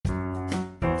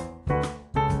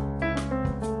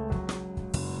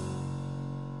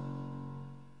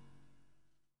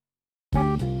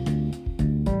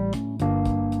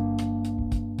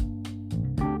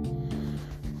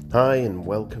Hi and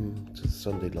welcome to the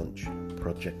Sunday Lunch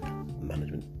Project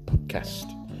Management Podcast.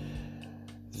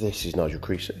 This is Nigel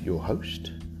Creaser, your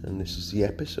host, and this is the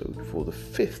episode for the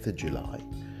 5th of July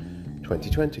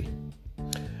 2020.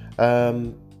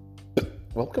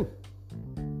 Welcome.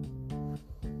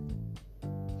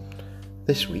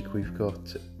 This week we've got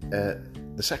the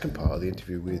second part of the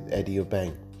interview with Eddie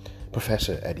Obeng,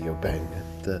 Professor Eddie Obeng,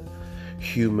 at the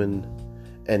Human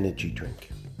Energy Drink.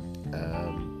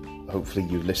 Hopefully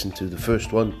you listened to the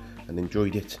first one and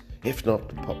enjoyed it. If not,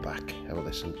 pop back, have a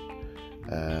listen,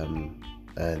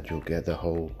 and you'll get the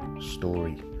whole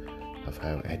story of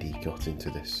how Eddie got into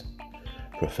this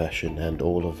profession and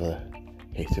all of the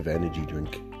hit of energy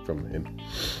drink from him.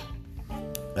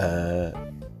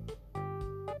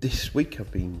 This week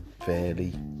I've been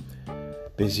fairly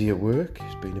busy at work.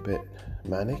 It's been a bit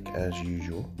manic as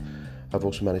usual. I've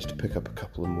also managed to pick up a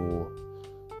couple of more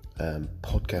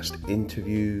podcast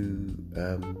interview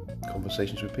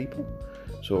conversations with people.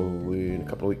 So in a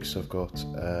couple of weeks I've got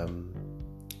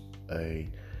a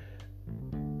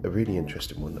really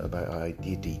interesting one about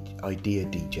idea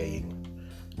DJing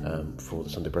for the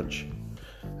Sunday Brunch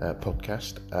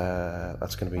podcast.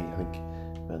 That's going to be, I think,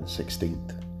 on the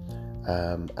 16th.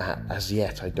 As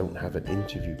yet I don't have an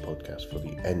interview podcast for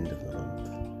the end of the month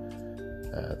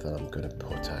that I'm going to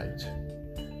put out.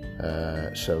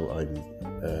 So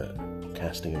I'm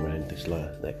casting around this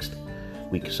next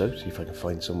week or so, see if I can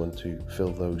find someone to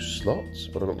fill those slots.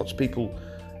 But I've got lots of people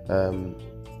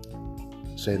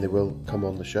saying they will come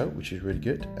on the show, which is really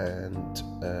good, and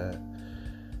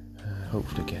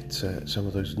hopefully get some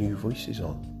of those new voices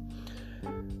on.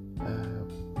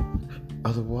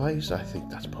 Otherwise, I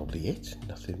think that's probably it.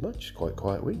 Nothing much. Quite a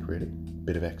quiet week, really.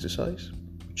 Bit of exercise,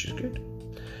 which is good.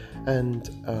 And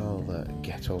I'll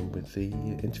get on with the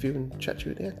interview and chat to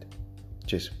you at the end.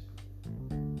 Cheers.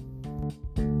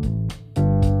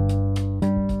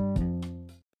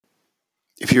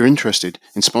 If you're interested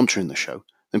in sponsoring the show,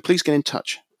 then please get in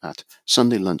touch at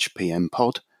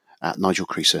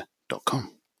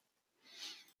sundaylunchpmpod@nigelcreaser.com.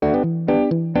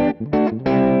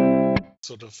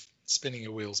 Sort of spinning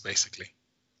your wheels, basically.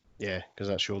 Yeah, because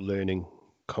that's your learning,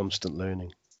 constant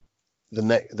learning.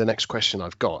 The next question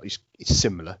I've got is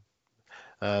similar.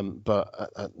 But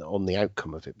on the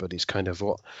outcome of it, but it's kind of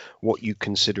what you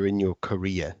consider in your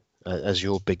career as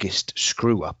your biggest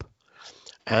screw up,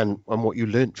 and what you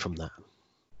learnt from that.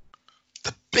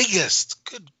 The biggest?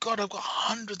 Good God, I've got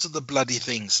hundreds of the bloody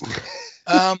things.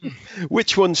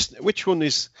 Which one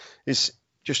is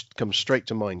just comes straight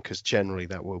to mind? Because generally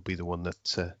that will be the one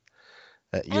that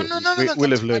you will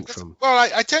have learnt from.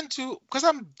 Well, I tend to, because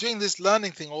I'm doing this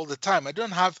learning thing all the time, I don't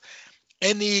have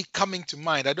any coming to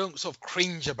mind. I don't sort of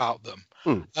cringe about them.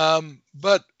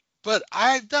 But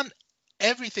I've done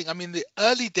everything. I mean, the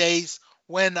early days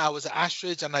when I was at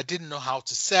Ashridge and I didn't know how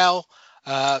to sell,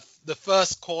 the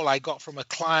first call I got from a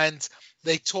client,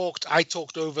 I talked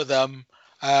over them,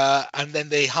 and then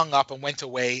they hung up and went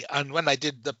away. And when I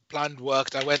did the planned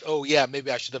work, I went, oh yeah,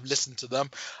 maybe I should have listened to them.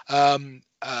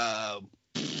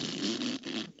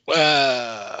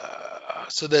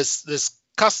 So there's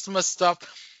customer stuff.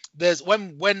 There's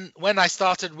when I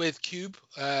started with Cube,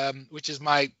 which is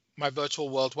my virtual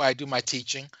world where I do my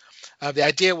teaching. The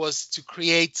idea was to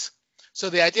create. So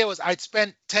the idea was I'd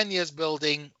spent 10 years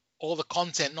building all the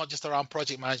content, not just around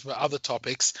project management, but other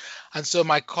topics. And so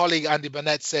my colleague Andy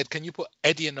Burnett said, "Can you put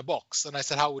Eddie in a box?" And I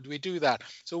said, "How would we do that?"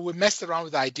 So we messed around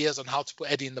with ideas on how to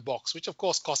put Eddie in the box, which of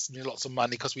course cost me lots of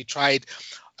money because we tried,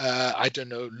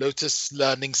 Lotus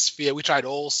Learning Sphere. We tried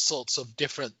all sorts of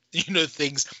different,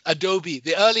 things. Adobe,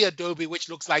 the early Adobe, which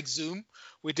looks like Zoom.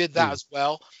 We did that as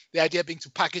well. The idea being to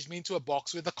package me into a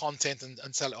box with the content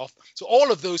and sell it off. So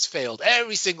all of those failed,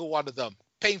 every single one of them,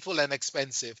 painful and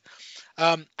expensive.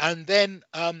 And then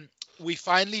we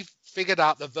finally figured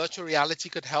out that virtual reality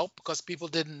could help because people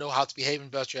didn't know how to behave in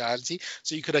virtual reality.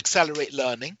 So you could accelerate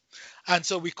learning. And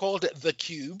so we called it The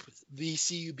Cube,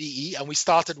 VCUBE, and we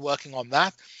started working on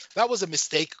that. That was a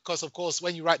mistake because, of course,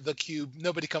 when you write The Cube,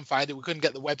 nobody can find it. We couldn't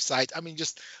get the website. I mean,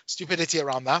 just stupidity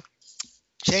around that.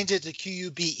 Change it to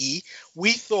QUBE.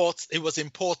 We thought it was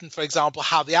important, for example,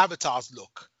 how the avatars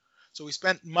look. So we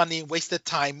spent money, wasted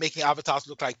time making avatars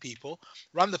look like people.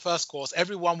 Run the first course.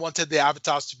 Everyone wanted their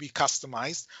avatars to be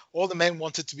customized. All the men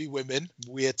wanted to be women.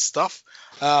 Weird stuff.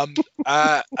 And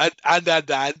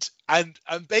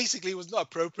basically it was not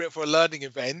appropriate for a learning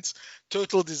event.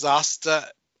 Total disaster.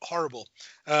 Horrible.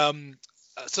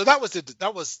 So that was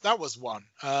one.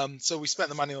 So we spent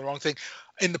the money on the wrong thing.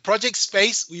 In the project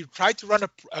space, we tried to run a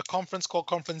conference called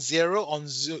Conference Zero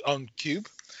on Cube,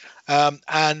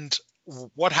 and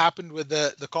what happened with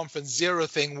the Conference Zero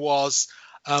thing was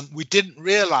we didn't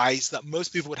realize that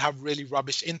most people would have really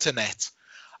rubbish internet.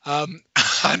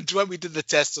 And when we did the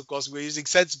tests, of course, we were using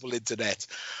sensible internet.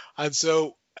 And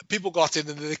so people got in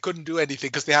and they couldn't do anything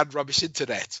because they had rubbish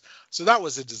internet. So that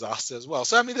was a disaster as well.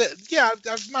 So, I mean,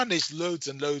 I've managed loads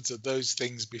and loads of those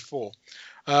things before.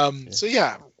 So,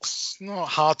 yeah, it's not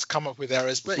hard to come up with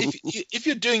errors. But if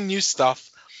you're doing new stuff,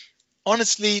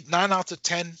 honestly, 9 out of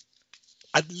 10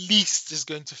 at least is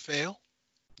going to fail.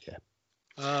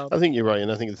 Yeah. I think you're right.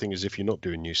 And I think the thing is, if you're not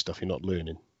doing new stuff, you're not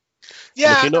learning.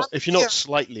 Yeah. And if you're not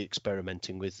slightly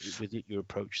experimenting with your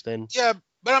approach, then yeah.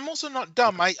 But I'm also not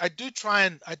dumb. I do try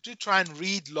and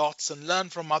read lots and learn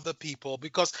from other people,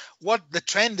 because what the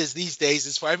trend is these days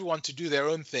is for everyone to do their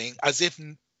own thing as if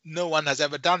no one has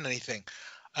ever done anything.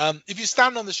 If you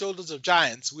stand on the shoulders of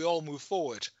giants, we all move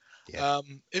forward. Yeah.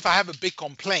 If I have a big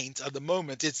complaint at the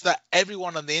moment, it's that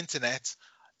everyone on the internet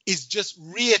is just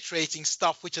reiterating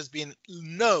stuff which has been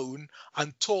known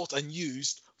and taught and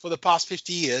used for the past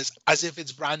 50 years as if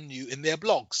it's brand new in their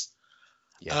blogs.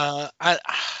 Yeah.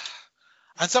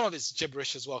 And some of it's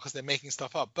gibberish as well because they're making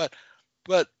stuff up.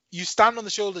 But you stand on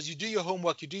the shoulders, you do your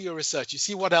homework, you do your research, you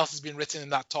see what else has been written in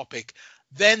that topic.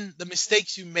 Then the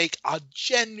mistakes you make are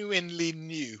genuinely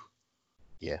new.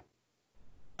 Yeah.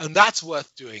 And that's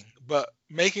worth doing. But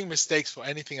making mistakes for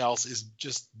anything else is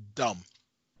just dumb.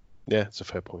 Yeah, it's a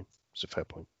fair point.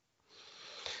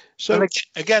 So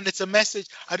again, it's a message.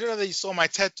 I don't know that you saw my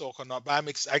TED talk or not, but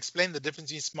I explained the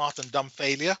difference between smart and dumb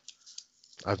failure.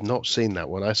 I've not seen that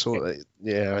one. I saw it.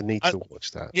 Yeah, I need to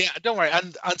watch that. Yeah, don't worry.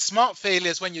 And smart failure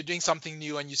is when you're doing something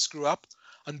new and you screw up.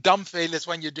 And dumb failure is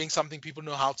when you're doing something people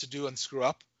know how to do and screw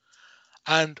up.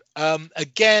 And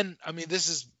again, I mean, this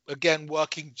is again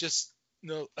working just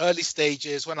early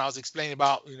stages when I was explaining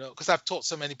about, because I've taught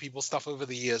so many people stuff over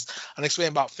the years and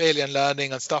explaining about failure and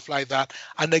learning and stuff like that.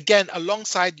 And again,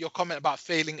 alongside your comment about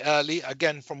failing early,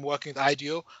 again, from working with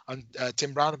IDEO and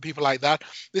Tim Brown and people like that,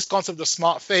 this concept of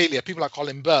smart failure, people like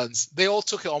Colin Burns, they all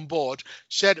took it on board,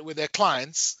 shared it with their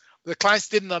clients. The clients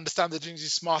didn't understand the difference between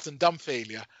smart and dumb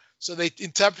failure. So they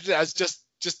interpreted it as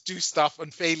just do stuff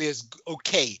and failure is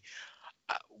okay,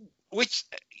 which...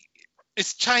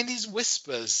 It's Chinese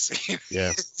whispers.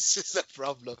 Yeah. This is a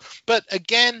problem. But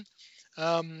again,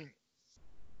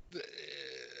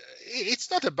 it's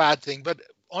not a bad thing. But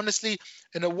honestly,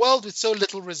 in a world with so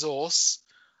little resource,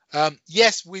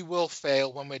 yes, we will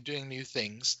fail when we're doing new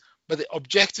things. But the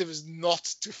objective is not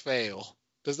to fail.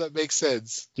 Does that make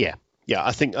sense? Yeah. Yeah.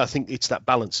 I think it's that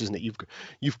balance, isn't it?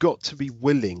 You've got to be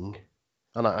willing,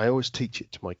 and I always teach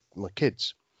it to my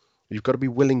kids. You've got to be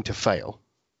willing to fail.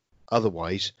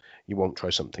 Otherwise, you won't try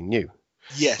something new.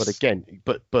 Yes. But again,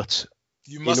 but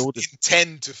you must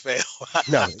intend to fail.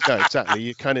 no, exactly.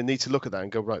 You kind of need to look at that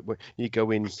and go, right, well, you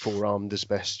go in forearmed as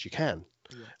best you can.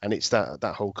 Yeah. And it's that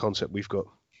whole concept we've got.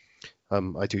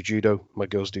 I do judo, my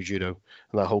girls do judo,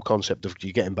 and that whole concept of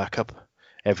you getting back up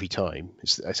every time.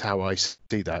 It's how I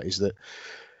see that, is that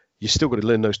you still got to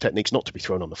learn those techniques not to be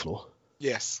thrown on the floor.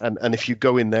 Yes. And if you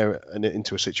go in there and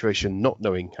into a situation not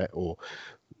knowing or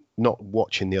not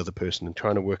watching the other person and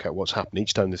trying to work out what's happening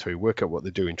each time they're through, work out what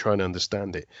they're doing, trying to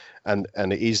understand it, and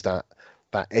it is that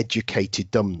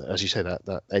educated dumb, as you say,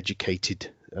 that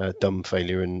educated dumb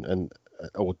failure and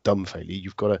or dumb failure.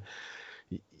 You've got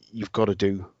to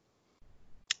do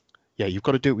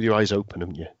it with your eyes open,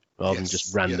 haven't you? Rather than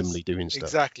just randomly doing stuff.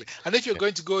 Exactly. And if you're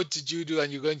going to go to judo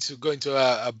and you're going to go into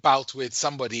a bout with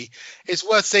somebody, it's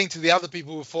worth saying to the other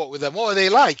people who fought with them, what are they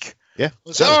like? Yeah.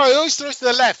 So, he always throws to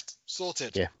the left.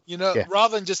 Sorted. Yeah.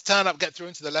 Rather than just turn up, get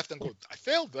thrown to the left and go, I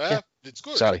failed there. Yeah. It's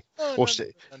good. Sorry.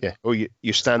 Or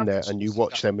you stand there and you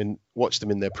watch them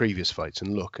in their previous fights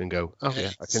and look and go, oh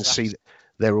yeah, I can see that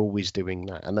they're always doing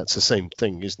that. And that's the same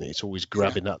thing, isn't it? It's always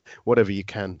grabbing that whatever you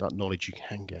can, that knowledge you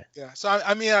can get. Yeah. So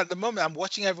I mean, at the moment, I'm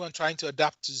watching everyone trying to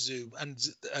adapt to Zoom and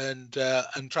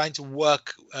trying to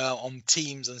work on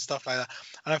Teams and stuff like that,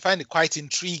 and I find it quite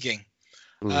intriguing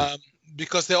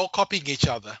because they're all copying each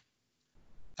other.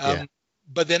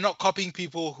 But they're not copying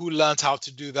people who learned how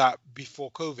to do that before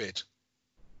COVID,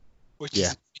 which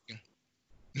is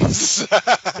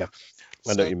yeah,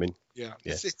 I know what you mean. Yeah.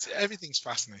 It's everything's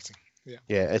fascinating.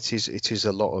 Yeah, it is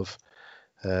a lot of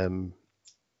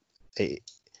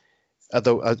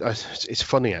although it's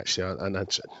funny actually, and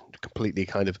that's a completely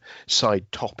kind of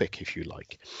side topic if you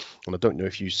like, and I don't know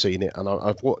if you've seen it, and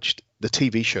I've watched the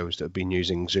TV shows that have been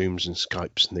using Zooms and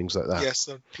Skypes and things like that. Yes,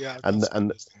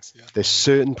 and there's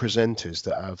certain presenters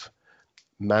that have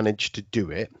managed to do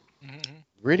it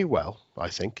really well, I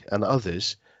think, and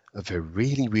others are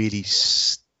really, really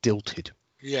stilted.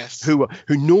 Yes. Who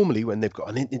normally, when they've got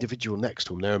an individual next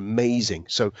to them, they're amazing.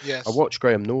 So I watched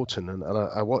Graham Norton, and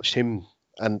I watched him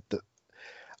and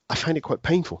I find it quite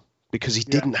painful because he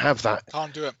didn't have that.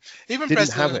 Can't do it. Even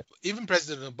Didn't have it. Even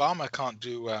President Obama can't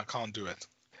do it.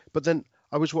 But then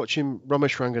I was watching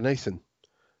Ramesh Ranganathan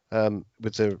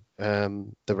with the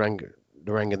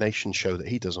Ranganation show that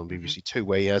he does on BBC Two,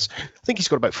 where he has, I think he's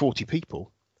got about 40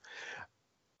 people.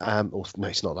 Or no,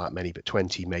 it's not that many, but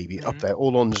 20 maybe up there,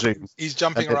 all on Zoom. He's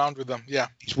jumping around with them, yeah.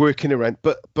 He's working around,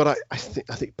 but I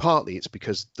think partly it's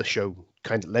because the show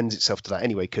kind of lends itself to that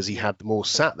anyway, because he had them all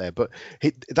sat there. But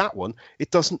that one,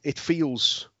 it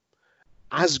feels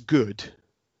as good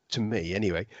to me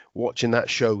anyway, watching that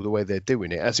show the way they're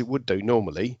doing it as it would do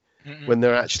normally when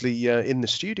they're actually in the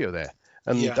studio there.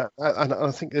 And and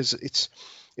I think it's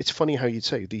funny how you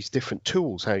say these different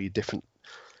tools, how you different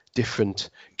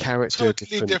character,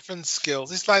 totally different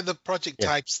skills. It's like the project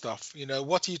type stuff,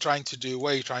 what are you trying to do,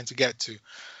 where are you trying to get to?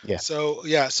 So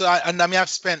I've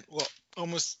spent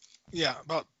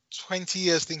about 20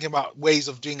 years thinking about ways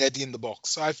of doing Eddie in the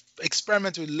box. So I've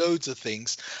experimented with loads of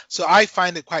things. So I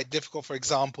find it quite difficult, for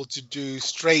example, to do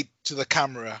straight to the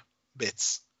camera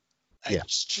bits.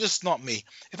 It's just not me.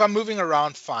 If I'm moving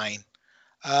around, fine.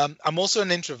 I'm also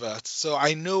an introvert, so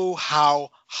I know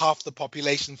how half the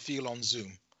population feel on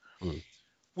Zoom.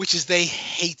 Which is they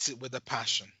hate it with a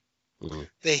passion.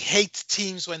 They hate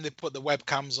Teams when they put the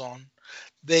webcams on.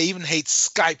 They even hate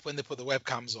Skype when they put the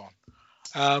webcams on.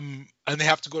 And they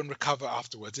have to go and recover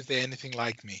afterwards if they're anything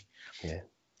like me.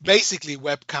 Basically,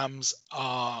 webcams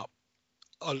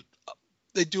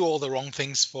they do all the wrong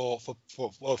things for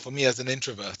me as an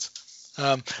introvert.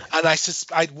 And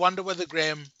I'd wonder whether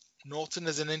Graham Norton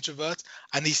is an introvert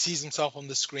and he sees himself on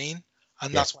the screen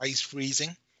and that's why he's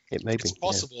freezing. It may be. It's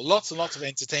possible. Yeah. Lots and lots of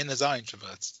entertainers are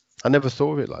introverts. I never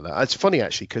thought of it like that. It's funny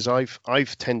actually, because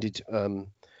I've tended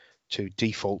to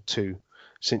default to,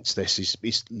 since this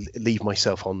is leave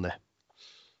myself on there,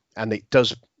 and it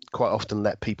does quite often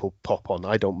let people pop on.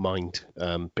 I don't mind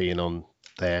being on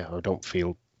there. I don't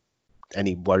feel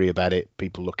any worry about it.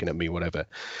 People looking at me, whatever.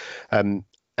 And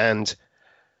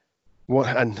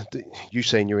you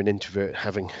saying you're an introvert,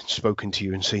 having spoken to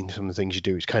you and seen some of the things you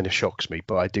do, it kind of shocks me.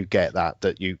 But I do get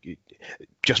that you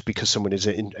just because someone is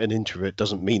an introvert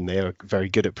doesn't mean they are very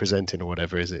good at presenting or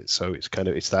whatever, is it? So it's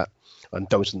that, and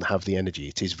doesn't have the energy.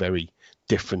 It is very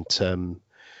different, a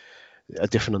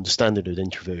different understanding of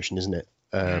introversion, isn't it?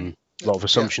 A lot of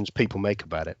assumptions people make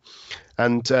about it,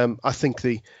 and I think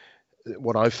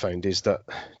what I've found is that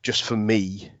just for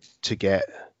me to get,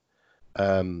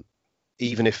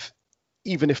 even if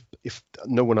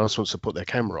no one else wants to put their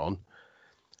camera on,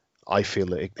 I feel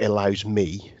that it allows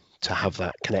me to have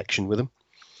that connection with them.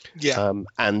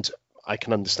 And I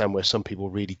can understand where some people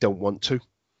really don't want to.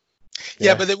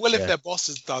 But they will if their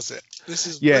bosses does it. This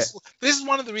is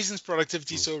one of the reasons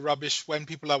productivity is so rubbish when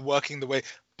people are working the way.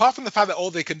 Apart from the fact that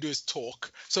all they can do is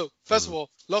talk. So first of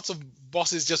all, lots of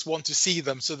bosses just want to see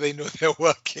them so they know they're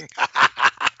working.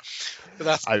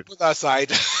 But put that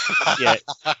aside.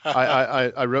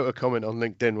 I wrote a comment on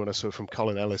LinkedIn when I saw from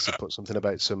Colin Ellis who put something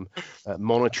about some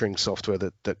monitoring software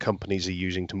that companies are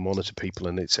using to monitor people,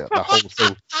 and it's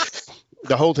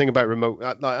the whole thing about remote.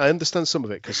 I understand some of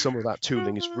it because some of that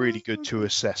tooling is really good to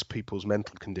assess people's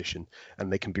mental condition,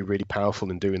 and they can be really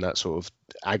powerful in doing that sort of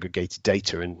aggregated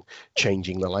data and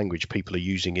changing the language people are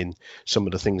using in some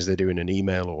of the things they do in an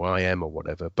email or IM or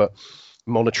whatever. But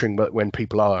monitoring when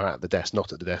people are at the desk,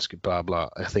 not at the desk, blah blah,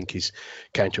 I think is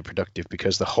counterproductive,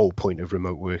 because the whole point of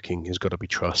remote working has got to be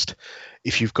trust.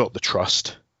 If you've got the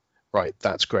trust, right,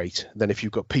 that's great. Then if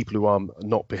you've got people who are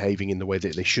not behaving in the way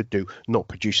that they should do, not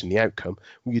producing the outcome,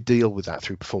 well, you deal with that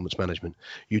through performance management.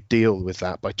 You deal with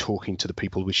that by talking to the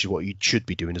people, which is what you should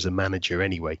be doing as a manager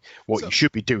anyway. You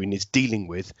should be doing is dealing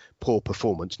with poor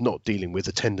performance, not dealing with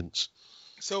attendance.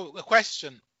 So the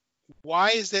question, why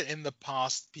is it in the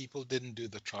past people didn't do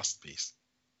the trust piece?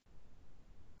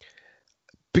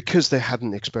 Because they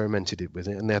hadn't experimented with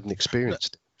it and they hadn't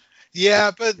experienced it.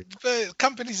 Yeah, but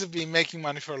companies have been making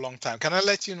money for a long time. Can I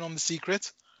let you in on the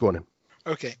secret? Go on in.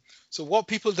 Okay. So what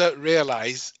people don't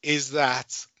realize is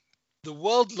that the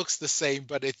world looks the same,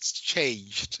 but it's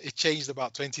changed. It changed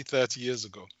about 20, 30 years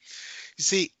ago. You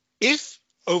see, if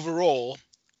overall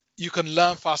you can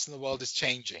learn fast and the world is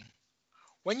changing,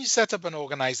 when you set up an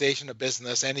organization, a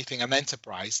business, anything, an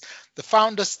enterprise, the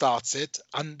founder starts it.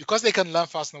 And because they can learn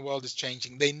fast and the world is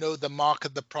changing, they know the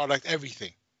market, the product,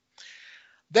 everything.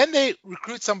 Then they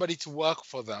recruit somebody to work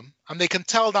for them, and they can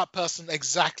tell that person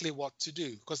exactly what to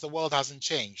do because the world hasn't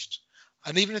changed.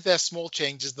 And even if there's small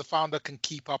changes, the founder can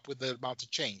keep up with the amount of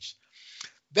change.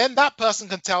 Then that person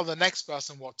can tell the next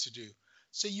person what to do.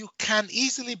 So you can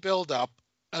easily build up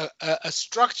a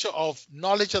structure of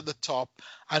knowledge at the top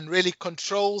and really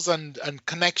controls and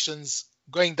connections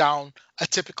going down a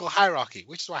typical hierarchy,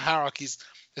 which is why hierarchies,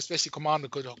 especially command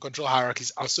and control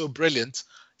hierarchies, are so brilliant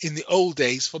in the old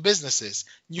days for businesses.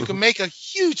 You can make a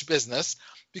huge business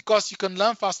because you can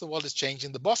learn fast. The world is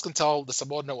changing. The boss can tell the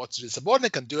subordinate what to do. The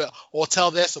subordinate can do it or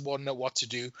tell their subordinate what to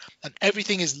do. And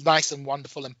everything is nice and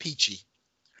wonderful and peachy.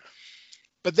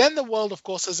 But then the world, of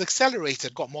course, has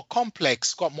accelerated, got more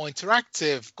complex, got more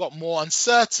interactive, got more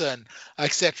uncertain,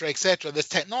 etc., etc. There's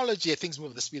technology, things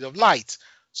move at the speed of light.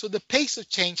 So the pace of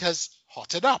change has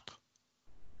hotted up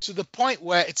to the point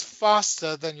where it's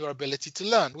faster than your ability to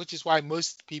learn, which is why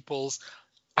most people's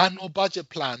annual budget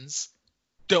plans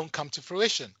don't come to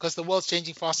fruition, because the world's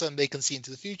changing faster than they can see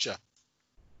into the future.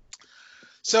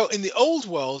 So in the old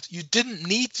world, you didn't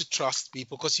need to trust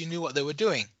people because you knew what they were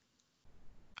doing.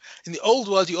 In the old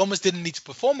world, you almost didn't need to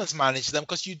performance manage them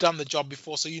because you'd done the job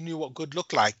before, so you knew what good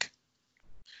looked like.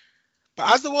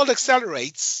 But as the world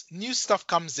accelerates, new stuff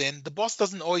comes in. The boss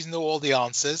doesn't always know all the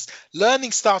answers.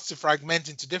 Learning starts to fragment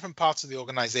into different parts of the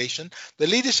organization. The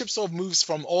leadership sort of moves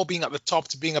from all being at the top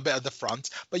to being a bit at the front,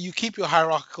 but you keep your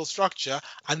hierarchical structure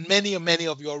and many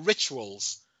of your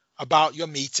rituals about your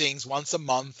meetings once a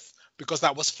month, because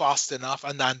that was fast enough,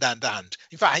 and.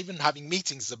 In fact, even having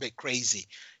meetings is a bit crazy.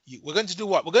 We're going to do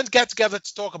what? We're going to get together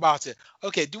to talk about it.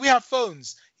 Okay, do we have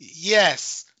phones?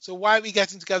 Yes. So why are we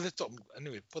getting together to talk?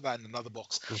 Anyway, put that in another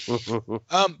box.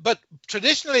 But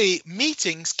traditionally,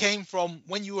 meetings came from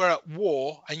when you were at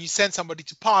war and you sent somebody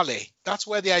to parley. That's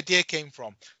where the idea came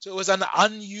from. So it was an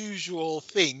unusual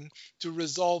thing to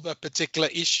resolve a particular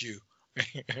issue.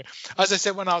 As I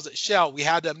said, when I was at Shell, we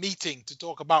had a meeting to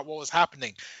talk about what was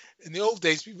happening. In the old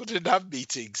days, people didn't have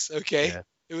meetings, okay? Yeah.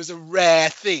 It was a rare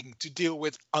thing to deal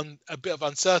with a bit of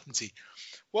uncertainty.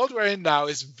 World we're in now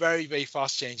is very, very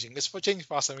fast changing. It's changing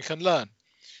faster than we can learn.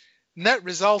 Net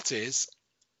result is,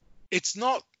 it's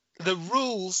not, the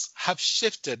rules have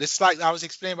shifted. It's like I was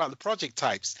explaining about the project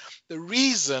types. The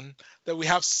reason that we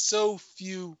have so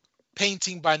few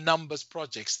painting by numbers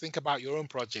projects, think about your own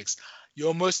projects.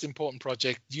 Your most important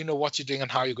project, do you know what you're doing and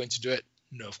how you're going to do it?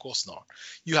 No, of course not.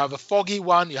 You have a foggy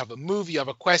one, you have a movie, you have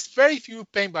a quest, very few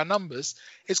paint by numbers.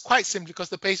 It's quite simply because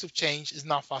the pace of change is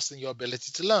now faster than your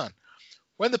ability to learn.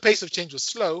 When the pace of change was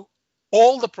slow,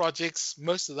 all the projects,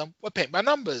 most of them, were paint by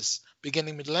numbers,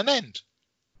 beginning, middle, and end.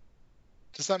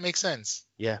 Does that make sense?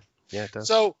 Yeah, it does.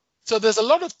 So there's a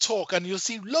lot of talk, and you'll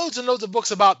see loads and loads of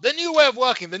books about the new way of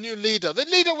working, the new leader, the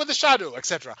leader with the shadow,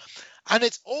 etc. And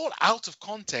it's all out of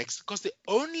context, because the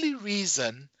only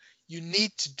reason you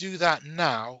need to do that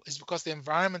now is because the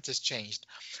environment has changed.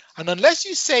 And unless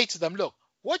you say to them, look,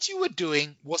 what you were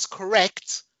doing was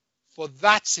correct for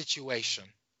that situation.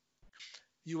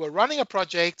 You were running a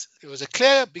project, it was a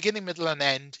clear beginning, middle, and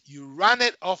end. You ran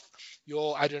it off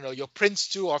your, your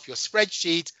Prince2 off your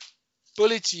spreadsheet,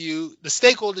 bullet to you. The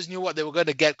stakeholders knew what they were going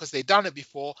to get because they'd done it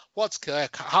before. What's clear,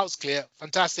 how's clear,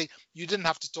 fantastic. You didn't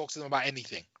have to talk to them about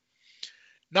anything.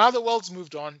 Now the world's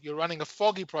moved on. You're running a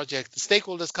foggy project. The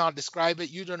stakeholders can't describe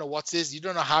it. You don't know what it is. You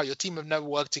don't know how. Your team have never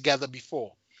worked together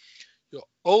before. Your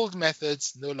old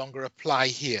methods no longer apply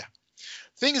here.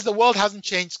 Thing is, the world hasn't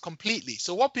changed completely.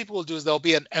 So what people will do is there'll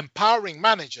be an empowering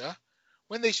manager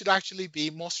when they should actually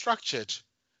be more structured,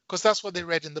 because that's what they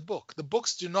read in the book. The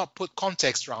books do not put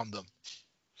context around them.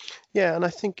 Yeah, and I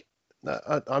think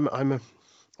that I'm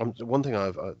one thing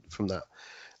I've from that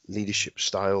leadership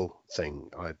style thing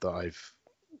that I've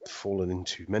fallen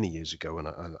into many years ago, and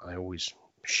I always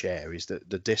share, is the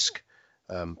DISC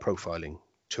profiling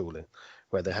tooling,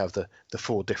 where they have the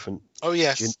 4 different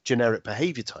generic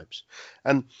behavior types.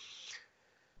 And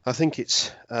I think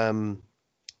it's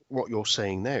what you're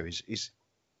saying there is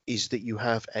that you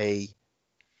have a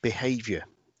behavior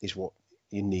is what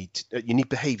you need. You need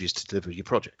behaviors to deliver your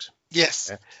projects. Yes.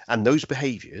 Yeah? And those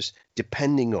behaviors,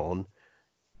 depending on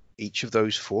each of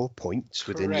those 4 points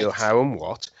within your how and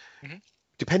what,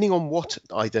 depending on what,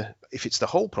 either if it's the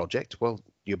whole project, well,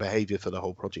 your behavior for the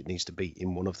whole project needs to be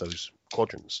in one of those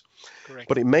quadrants. Correct.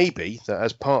 But it may be that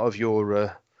as part of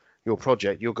your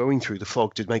project, you're going through the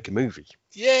fog to make a movie.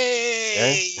 Yay!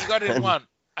 Yeah? You got it in one.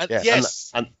 And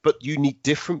yes. But you need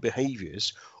different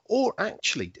behaviors. Or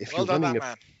actually, if you're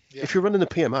running a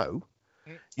PMO,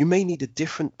 you may need a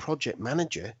different project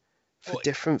manager for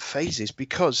different phases,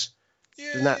 because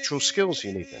the natural skills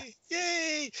you need there.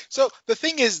 Yay! So the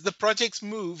thing is, the projects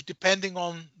move depending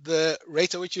on the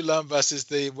rate at which you learn versus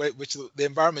the way which the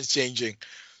environment's changing.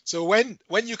 So when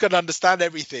you can understand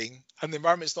everything and the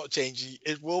environment's not changing,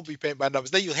 it will be paint by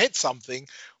numbers. Then you hit something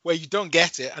where you don't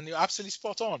get it, and you're absolutely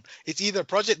spot on. It's either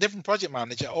different project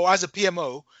manager, or as a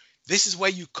PMO, this is where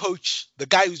you coach the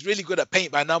guy who's really good at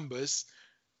paint by numbers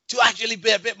to actually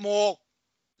be a bit more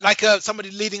like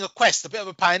somebody leading a quest, a bit of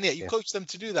a pioneer. You coach them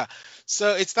to do that.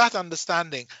 So it's that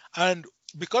understanding. And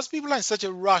because people are in such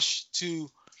a rush to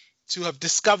have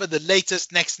discovered the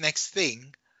latest next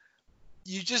thing,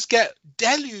 you just get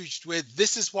deluged with,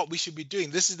 this is what we should be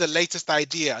doing, this is the latest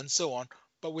idea, and so on,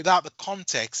 but without the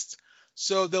context.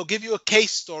 So they'll give you a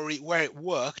case story where it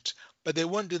worked, but they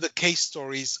won't do the case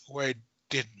stories where it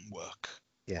didn't work.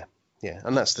 Yeah,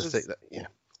 and that's the thing.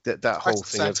 That whole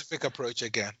thing, scientific approach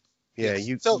again. Yeah, yes.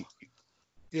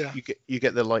 you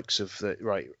get the likes of the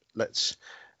right.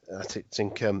 I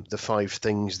think the 5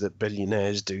 things that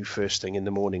billionaires do first thing in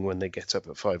the morning when they get up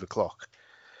at 5 o'clock,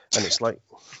 and it's like,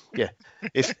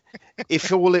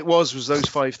 if all it was those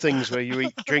 5 things where you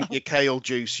drink your kale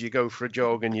juice, you go for a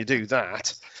jog, and you do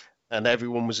that, and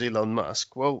everyone was Elon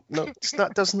Musk. Well, no,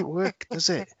 that doesn't work, does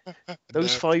it?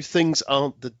 Those 5 things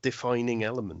aren't the defining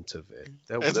element of it.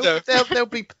 They'll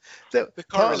be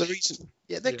part of the reason.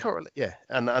 Yeah, they correlate. Yeah,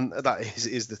 and that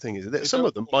is the thing. Is that some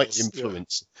of them might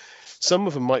influence. Yeah. Some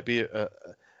of them might be a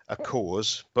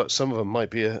cause, but some of them might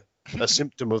be a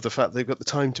symptom of the fact they've got the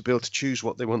time to be able to choose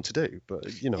what they want to do.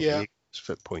 But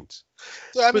fit points.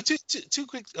 So I mean, two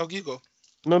quick. Oh, you go.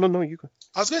 No, you go.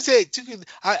 I was going to say,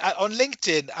 on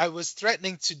LinkedIn, I was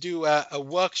threatening to do a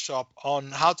workshop on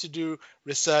how to do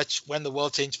research when the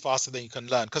world changed faster than you can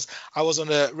learn. Because I was on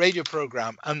a radio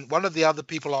program, and one of the other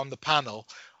people on the panel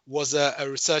was a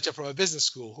researcher from a business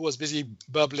school who was busy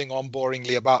burbling on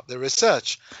boringly about the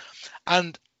research.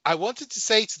 And I wanted to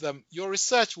say to them, your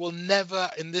research will never,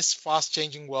 in this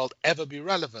fast-changing world, ever be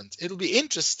relevant. It'll be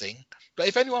interesting, but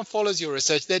if anyone follows your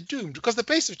research, they're doomed because the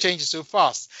pace of change is so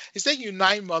fast. It's taking you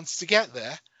 9 months to get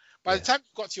there. By the time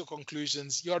you've got to your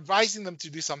conclusions, you're advising them to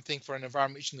do something for an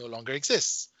environment which no longer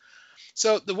exists.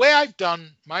 So the way I've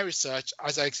done my research,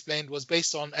 as I explained, was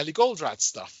based on Ellie Goldratt's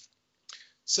stuff.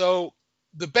 So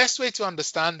the best way to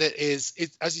understand it is,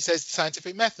 as you say, it's the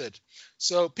scientific method.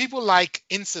 So people like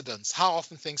incidents, how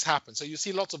often things happen. So you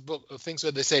see lots of things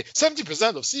where they say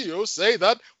 70% of CEOs say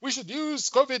that we should use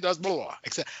COVID as blah, blah,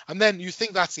 etc. And then you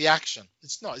think that's the action.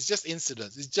 It's not. It's just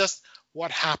incidents. It's just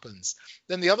what happens.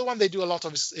 Then the other one they do a lot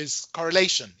of is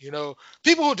correlation.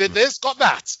 People who did this got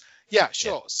that. Yeah,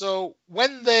 sure. Yeah. So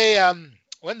when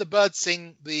the birds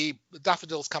sing, the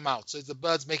daffodils come out. So it's the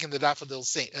birds making the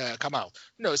daffodils come out.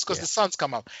 No, it's because the suns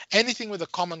come out. Anything with a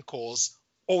common cause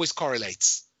always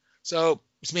correlates. So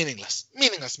it's meaningless.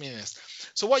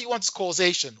 So what you want is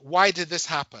causation. Why did this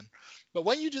happen? But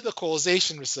when you do the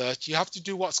causation research, you have to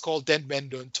do what's called dead men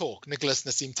don't talk. Nicholas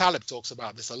Nassim Taleb talks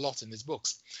about this a lot in his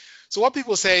books. So what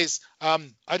people say is, our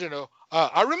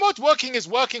remote working is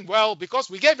working well because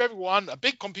we gave everyone a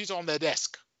big computer on their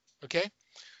desk. Okay?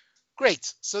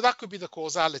 Great. So that could be the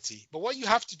causality. But what you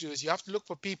have to do is you have to look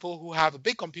for people who have a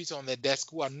big computer on their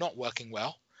desk who are not working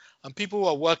well, and people who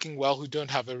are working well who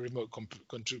don't have a remote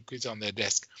computer on their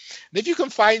desk. And if you can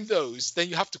find those, then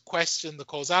you have to question the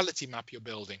causality map you're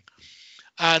building.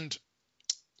 And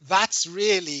that's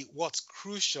really what's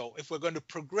crucial if we're going to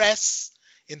progress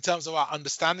in terms of our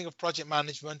understanding of project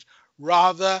management,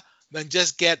 rather than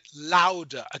just get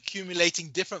louder, accumulating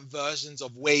different versions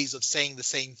of ways of saying the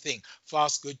same thing.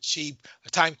 Fast, good, cheap,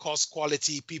 time, cost,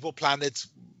 quality, people, planet,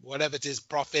 whatever it is,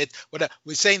 profit, whatever.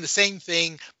 We're saying the same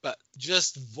thing, but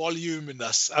just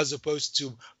voluminous as opposed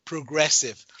to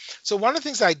progressive. So one of the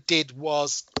things I did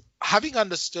was, having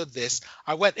understood this,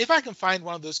 I went, if I can find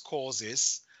one of those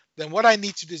causes, then what I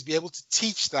need to do is be able to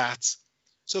teach that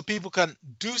so people can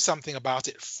do something about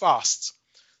it fast.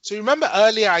 So you remember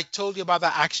earlier I told you about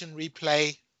that action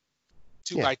replay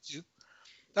 2x2?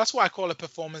 That's what I call a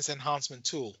performance enhancement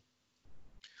tool.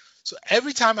 So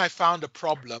every time I found a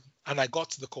problem and I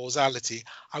got to the causality,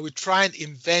 I would try and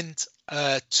invent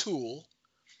a tool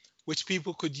which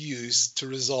people could use to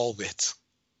resolve it,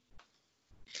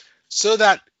 so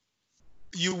that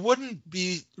you wouldn't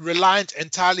be reliant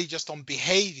entirely just on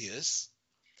behaviors,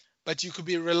 but you could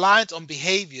be reliant on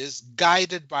behaviors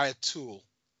guided by a tool.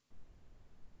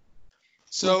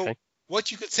 So what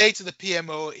you could say to the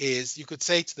PMO is, you could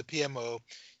say,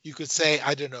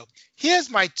 I don't know, here's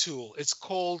my tool. It's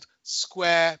called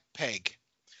Square Peg.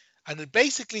 And it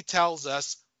basically tells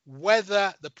us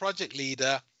whether the project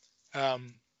leader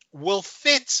will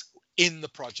fit in the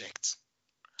project.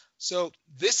 So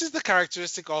this is the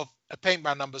characteristic of a paint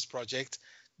by numbers project.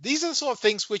 These are the sort of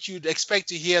things which you'd expect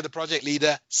to hear the project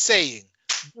leader saying,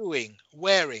 doing,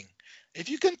 wearing. If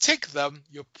you can tick them,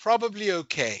 you're probably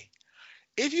okay.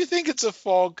 If you think it's a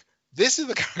fog, this is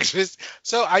the characteristic.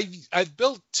 So I've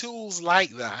built tools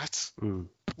like that,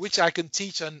 which I can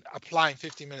teach and apply in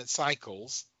 15-minute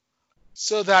cycles.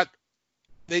 so that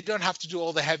they don't have to do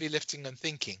all the heavy lifting and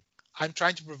thinking. I'm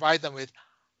trying to provide them with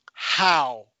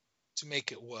how to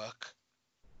make it work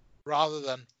rather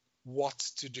than what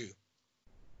to do.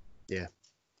 Yeah,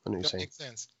 I know what you're That saying. makes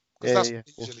sense, because Yeah, that's yeah, what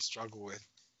I usually struggle with.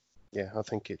 yeah. I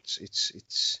think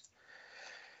it's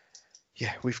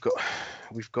yeah. We've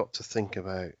got to think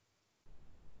about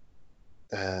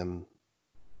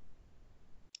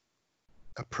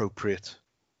appropriate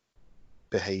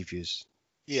behaviours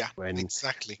Yeah, when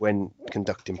exactly.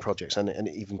 conducting projects, and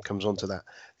it even comes onto that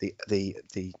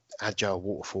the agile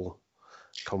waterfall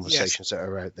Yes. conversations that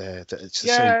are out there. That it's the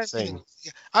same Yeah, thing.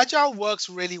 yeah. Agile works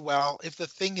really well if the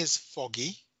thing is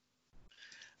foggy.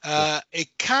 Yeah.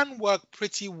 It can work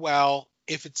pretty well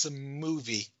if it's a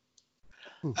movie.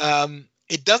 Hmm.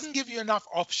 It doesn't give you enough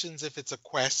options if it's a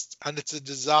quest, and it's a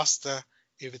disaster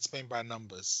if it's paint by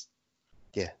numbers.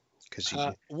 Yeah, because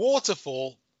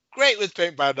Waterfall, great with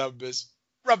paint by numbers,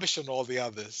 rubbish on all the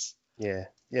others. yeah,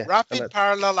 and Rapid that,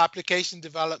 parallel application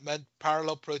development,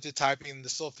 parallel prototyping, the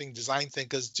sort of thing design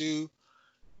thinkers do,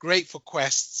 great for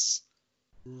quests,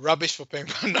 rubbish for paint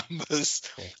by numbers,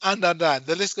 yeah. and.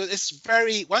 The list goes. It's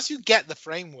very, once you get the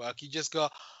framework, you just go,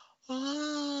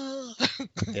 ah.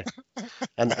 Yeah.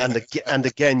 And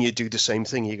again, you do the same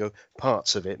thing. You go,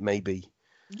 parts of it maybe.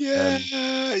 Yeah,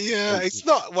 yeah. And It's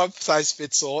not one size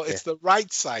fits all. yeah, It's the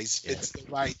right size yeah, fits the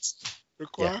right yeah,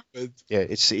 requirement. yeah.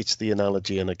 It's the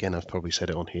analogy, and again, I've probably said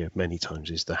it on here many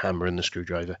times. Is the hammer and the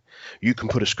screwdriver. You can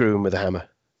put a screw in with a hammer.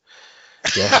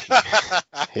 Yeah,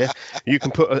 yeah. You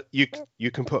can put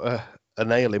a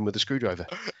nail in with a screwdriver.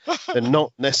 They're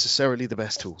not necessarily the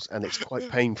best tools, and it's quite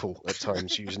painful at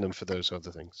times using them for those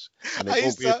other things. And I it won't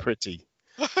used be a to pretty.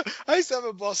 I used to have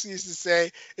a boss who used to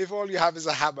say, if all you have is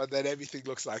a hammer, then everything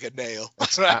looks like a nail.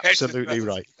 That's Right? absolutely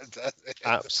right. Fantastic.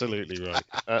 Absolutely right.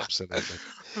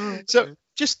 Absolutely. So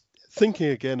just thinking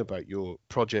again about your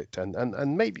project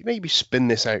and maybe spin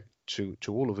this out to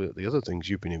all of the other things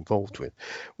you've been involved with.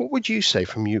 What would you say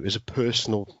from a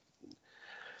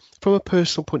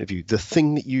personal point of view, the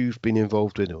thing that you've been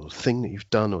involved in, or the thing that you've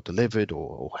done or delivered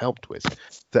or helped with,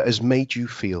 that has made you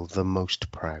feel the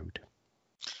most proud?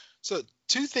 So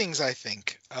two things, I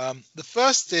think. The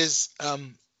first is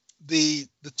the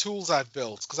tools I've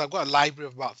built, because I've got a library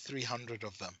of about 300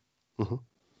 of them.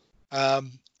 Mm-hmm.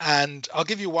 And I'll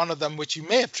give you one of them, which you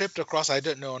may have tripped across, I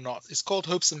don't know or not. It's called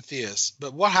Hopes and Fears.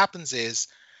 But what happens is,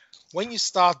 when you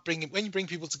bring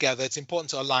people together, it's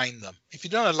important to align them. If you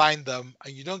don't align them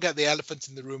and you don't get the elephant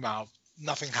in the room out,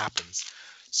 nothing happens.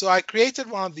 So I created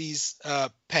one of these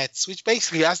pets, which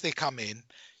basically, as they come in,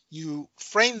 you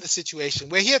frame the situation.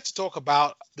 We're here to talk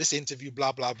about this interview,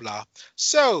 blah, blah, blah.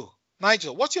 So,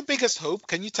 Nigel, what's your biggest hope?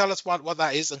 Can you tell us what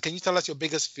that is? And can you tell us your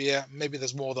biggest fear? Maybe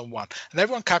there's more than one. And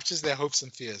everyone captures their hopes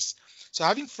and fears. So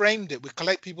having framed it, we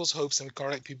collect people's hopes and we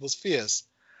collect people's fears.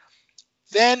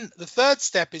 Then the third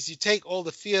step is you take all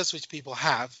the fears which people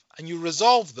have and you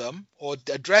resolve them or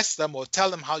address them or tell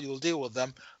them how you'll deal with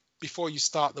them before you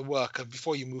start the work and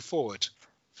before you move forward.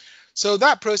 So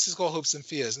that process is called hopes and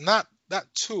fears. And that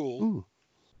tool, Ooh.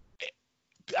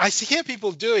 I hear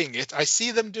people doing it. I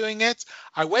see them doing it.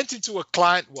 I went into a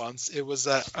client once. It was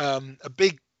a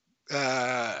big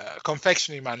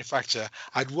confectionery manufacturer.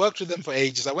 I'd worked with them for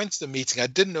ages. I went to the meeting. I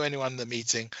didn't know anyone in the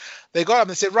meeting. They got up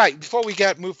and said, right, before we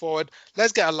move forward,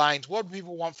 let's get aligned. What do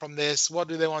people want from this? What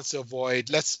do they want to avoid?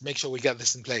 Let's make sure we get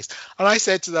this in place. And I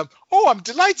said to them, oh, I'm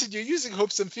delighted you're using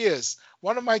hopes and fears,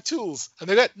 one of my tools. And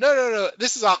they go, no,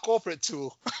 this is our corporate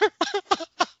tool.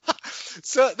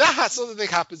 So that sort of thing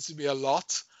happens to me a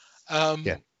lot.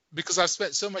 Yeah. Because I've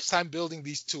spent so much time building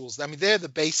these tools. I mean, they're the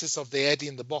basis of the Eddie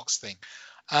in the box thing.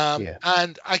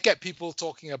 And I get people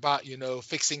talking about,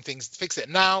 fixing things, fix it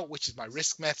now, which is my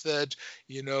risk method.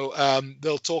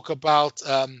 They'll talk about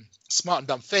smart and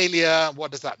dumb failure.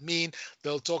 What does that mean?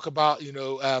 They'll talk about,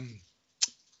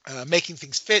 making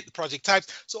things fit, the project types.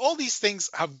 So all these things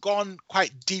have gone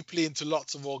quite deeply into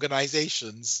lots of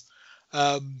organizations,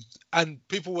 and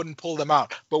people wouldn't pull them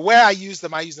out. But where I use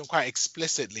them quite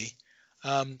explicitly.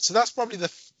 So that's probably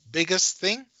the biggest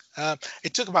thing.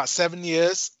 It took about 7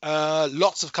 years.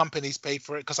 Lots of companies paid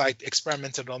for it because I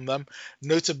experimented on them,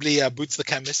 notably Boots the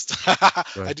Chemist. Right.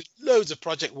 I did loads of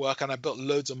project work and I built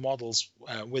loads of models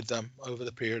with them over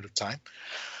the period of time.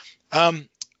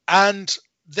 And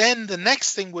then the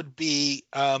next thing would be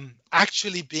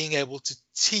actually being able to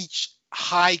teach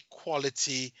high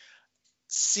quality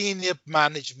senior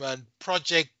management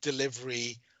project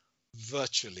delivery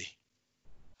virtually.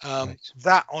 Right.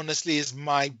 That honestly is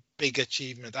my big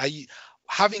achievement.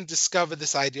 Having discovered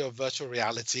this idea of virtual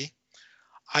reality,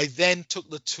 I then took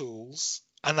the tools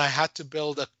and I had to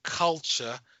build a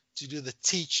culture to do the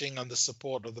teaching and the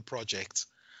support of the project.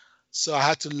 So I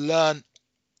had to learn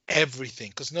everything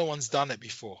because no one's done it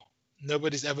before.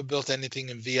 Nobody's ever built anything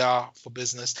in VR for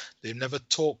business. They've never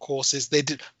taught courses. They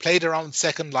played around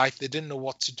Second Life. They didn't know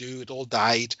what to do. It all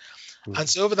died. And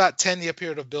so over that 10-year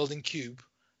period of building QB.cc,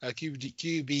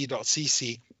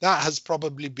 that has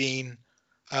probably been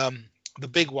the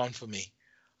big one for me.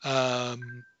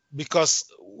 Because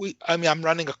I'm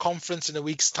running a conference in a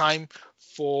week's time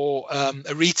for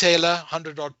a retailer,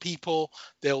 100-odd people.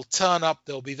 They'll turn up,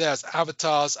 they'll be there as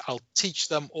avatars. I'll teach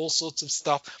them all sorts of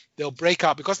stuff. They'll break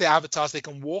out because they're avatars, they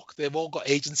can walk, they've all got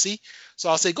agency. So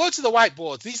I'll say, go to the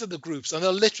whiteboards, these are the groups, and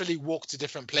they'll literally walk to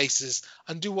different places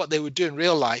and do what they would do in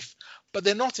real life, but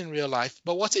they're not in real life.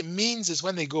 But what it means is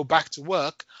when they go back to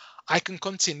work, I can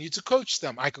continue to coach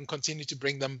them. I can continue to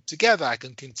bring them together. I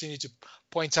can continue to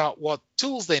point out what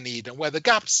tools they need and where the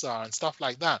gaps are and stuff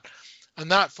like that.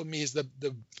 And that for me is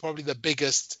probably the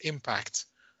biggest impact.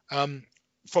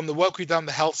 From the work we've done in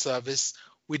the health service,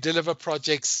 we deliver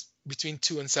projects between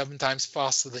 2 and 7 times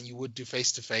faster than you would do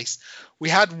face-to-face. We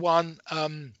had one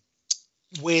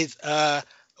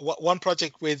one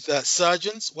project with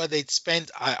surgeons where they'd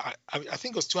spent, I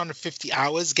think it was 250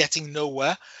 hours getting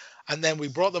nowhere. And then we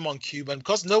brought them on Cube, and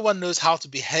because no one knows how to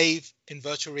behave in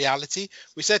virtual reality,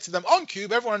 we said to them, on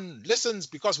Cube, everyone listens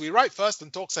because we write first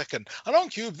and talk second. And on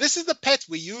Cube, this is the pet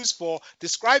we use for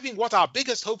describing what our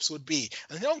biggest hopes would be.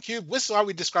 And on Cube, this is how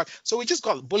we describe. So we just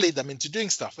bullied them into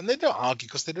doing stuff, and they don't argue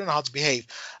because they don't know how to behave.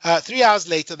 3 hours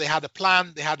later, they had a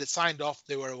plan, they had it signed off,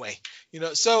 they were away.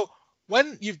 So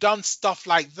when you've done stuff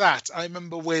like that, I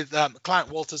remember with client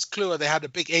Walters Kluwer, they had a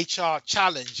big HR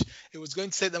challenge. It was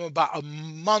going to take them about a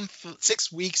month,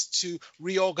 6 weeks to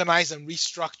reorganize and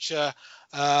restructure,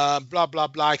 blah, blah,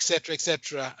 blah, et cetera, et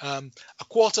cetera. A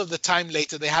quarter of the time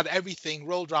later, they had everything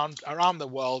rolled around the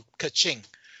world, ka-ching.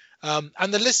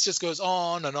 And the list just goes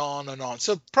on and on and on.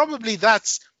 So probably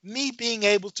that's me being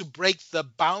able to break the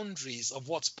boundaries of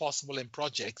what's possible in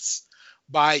projects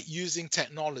by using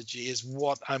technology is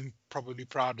what I'm probably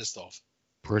proudest of.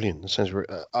 Brilliant. That sounds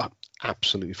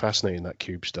absolutely fascinating, that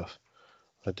cube stuff.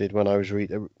 I did when I was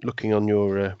looking on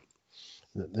your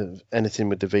anything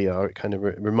with the VR, it kind of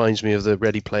reminds me of the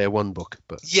Ready Player One book.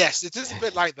 But yes, it is a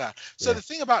bit like that. So the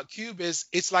thing about cube is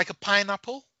it's like a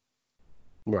pineapple.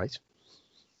 Right.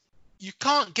 You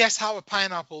can't guess how a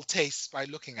pineapple tastes by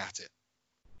looking at it.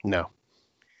 No.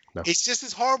 It's just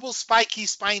this horrible spiky,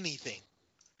 spiny thing.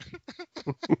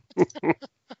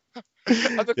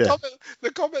 And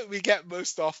the comment we get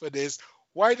most often is,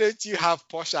 why don't you have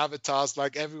posh avatars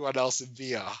like everyone else in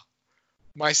VR?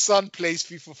 My son plays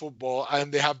FIFA football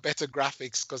and they have better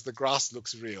graphics because the grass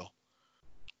looks real.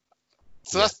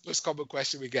 So that's the most common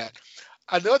question we get.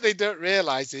 And what they don't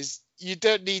realize is you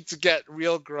don't need to get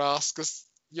real grass because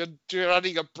you're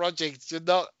running a project. You're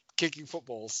not kicking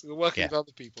footballs. You're working with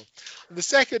other people. And the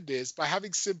second is, by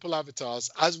having simple avatars,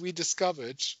 as we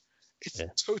discovered, it's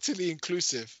totally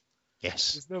inclusive.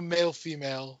 Yes. There's no male,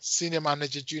 female, senior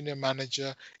manager, junior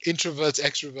manager, introverts,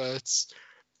 extroverts.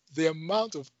 The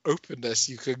amount of openness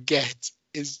you can get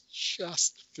is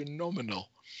just phenomenal.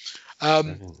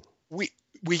 We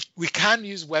can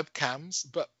use webcams,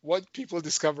 but what people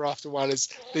discover after a while is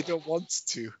they don't want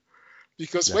to.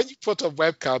 Because when you put on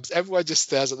webcams, everyone just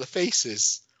stares at the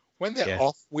faces. When they're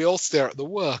off, we all stare at the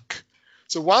work.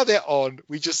 So while they're on,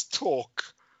 we just talk.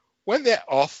 When they're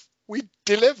off, we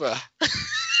deliver.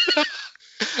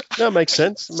 That makes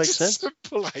sense. It makes sense.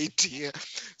 Simple idea.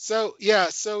 So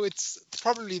it's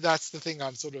probably that's the thing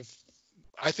I'm sort of,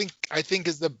 I think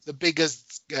is the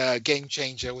biggest game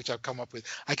changer which I've come up with.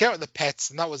 I came up with the pets,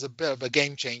 and that was a bit of a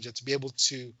game changer to be able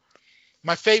to.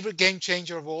 My favorite game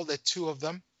changer of all, there are 2 of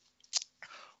them.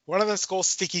 One of them is called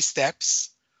Sticky Steps,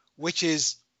 which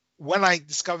is when I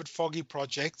discovered Foggy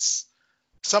projects,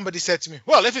 somebody said to me,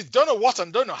 well, if you don't know what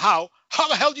and don't know how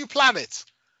the hell do you plan it?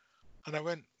 And I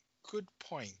went, good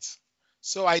point.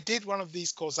 So I did one of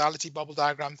these causality bubble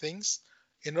diagram things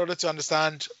in order to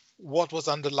understand what was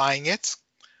underlying it.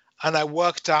 And I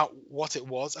worked out what it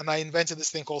was. And I invented this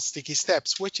thing called Sticky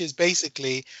Steps, which is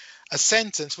basically a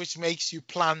sentence which makes you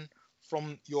plan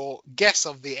from your guess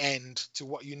of the end to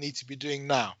what you need to be doing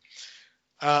now.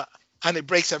 And it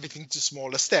breaks everything to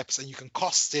smaller steps, and you can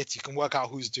cost it, you can work out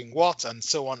who's doing what, and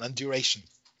so on, and duration.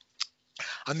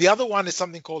 And the other one is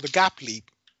something called a gap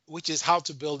leap, which is how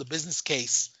to build a business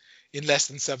case in less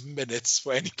than 7 minutes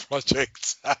for any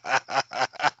project.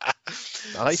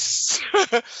 Nice.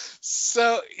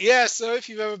 So if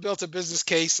you've ever built a business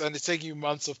case and it's taking you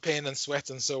months of pain and sweat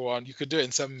and so on, you could do it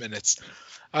in 7 minutes.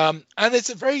 And it's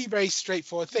a very, very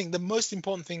straightforward thing. The most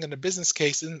important thing in a business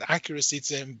case isn't accuracy,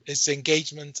 it's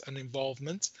engagement and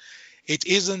involvement. It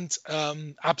isn't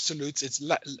absolute,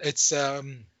 it's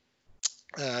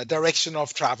direction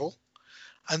of travel.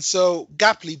 And so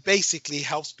Gaply basically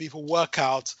helps people work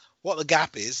out what the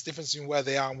gap is, difference between where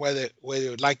they are and where they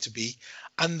would like to be,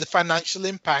 and the financial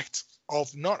impact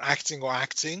of not acting or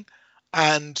acting,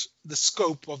 and the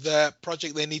scope of the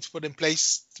project they need to put in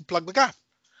place to plug the gap.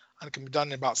 And it can be done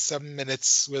in about 7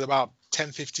 minutes with about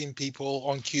 10, 15 people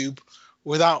on Cube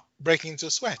without breaking into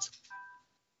a sweat.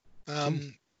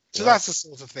 So that's the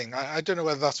sort of thing. I don't know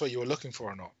whether that's what you were looking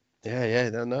for or not. Yeah.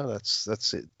 No,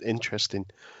 that's it. Interesting.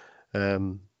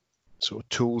 Sort of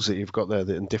tools that you've got there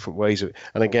that in different ways.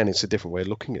 And again, it's a different way of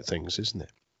looking at things, isn't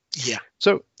it? Yeah.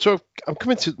 So I'm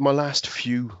coming to my last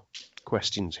few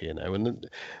questions here now. And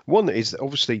one is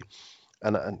obviously,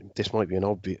 and this might be an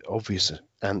obvious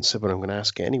answer, but I'm going to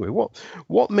ask it anyway.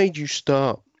 What made you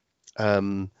start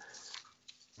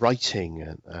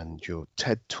writing and your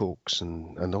TED Talks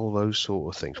and all those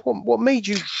sort of things? What made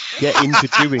you get into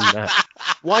doing that?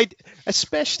 Why,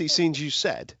 especially since you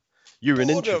said you're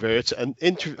an introvert and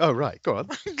oh right, go on.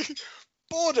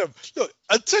 Boredom. Look,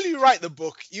 until you write the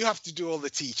book, you have to do all the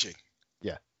teaching.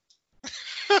 Yeah.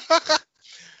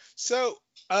 So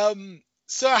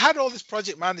I had all this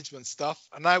project management stuff,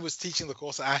 and I was teaching the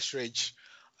course at Ashridge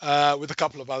with a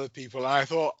couple of other people. And I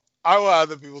thought, I want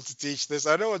other people to teach this.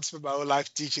 I don't want to spend my whole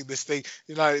life teaching this thing.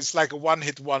 You know, it's like a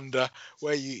one-hit wonder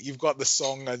where you've got the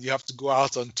song and you have to go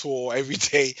out on tour every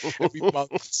day, every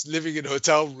month, living in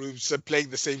hotel rooms and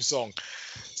playing the same song.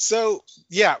 So,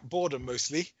 yeah, boredom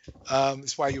mostly.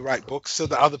 It's why you write books, so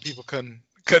that other people can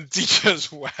teach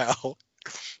as well.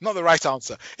 Not the right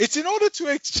answer. It's in order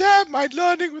to share my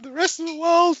learning with the rest of the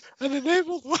world and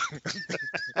enable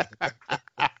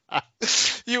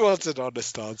You wanted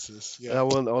honest answers. Yeah. I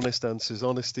want honest answers.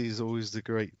 Honesty is always the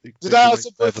great. Did I answer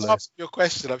both halves of your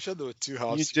question? I'm sure there were two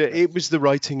halves. It was the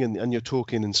writing and your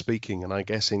talking and speaking, and I'm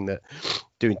guessing that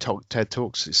doing TED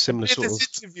Talks is similar sort of.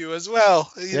 This interview as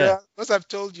well. You know, as I've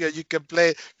told you, you can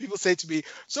play. People say to me,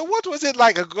 "So what was it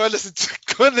like? Go and listen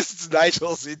to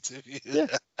Nigel's interview."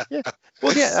 Yeah.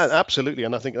 Well, yeah, absolutely.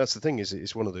 And I think that's the thing. Is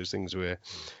it's one of those things where,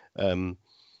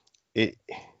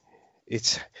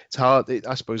 it's hard.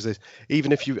 I suppose that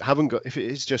even if you haven't got, if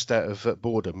it is just out of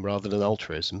boredom rather than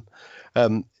altruism,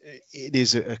 it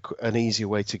is an easier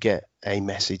way to get a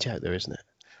message out there, isn't it?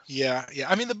 Yeah.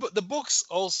 I mean, the books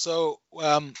also.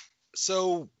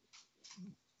 So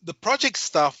the project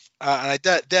stuff, and I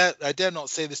dare not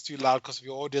say this too loud because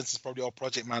your audience is probably all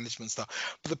project management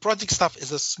stuff. But the project stuff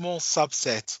is a small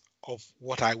subset of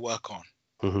what I work on.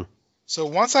 Mm-hmm. So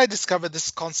once I discovered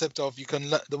this concept of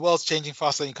the world's changing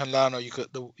faster than you can learn, or you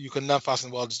can learn faster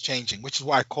than the world is changing, which is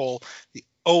what I call the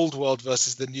old world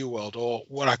versus the new world, or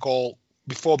what I call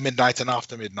before midnight and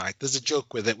after midnight. There's a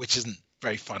joke with it, which isn't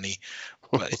very funny,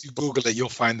 but if you Google it, you'll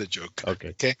find the joke.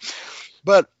 Okay.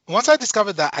 But once I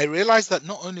discovered that, I realized that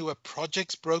not only were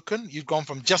projects broken, you've gone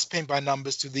from just paint by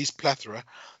numbers to these plethora,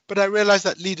 but I realized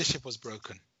that leadership was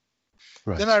broken.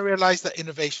 Right. Then I realized that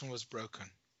innovation was broken.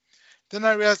 Then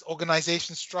I realized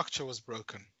organization structure was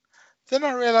broken. Then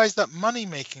I realized that money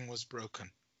making was broken.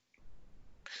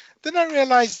 Then I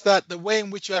realized that the way in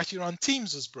which you actually run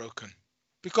teams was broken.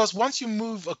 Because once you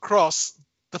move across,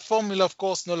 the formula, of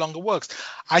course, no longer works.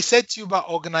 I said to you about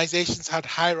organizations had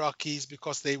hierarchies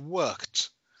because they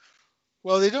worked.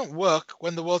 Well, they don't work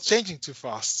when the world's changing too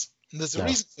fast. And there's a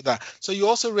reason for that. So you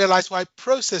also realize why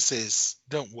processes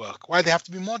don't work, why they have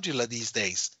to be modular these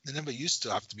days. They never used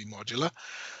to have to be modular.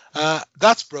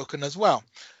 That's broken as well.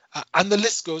 And the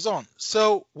list goes on.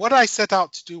 So what I set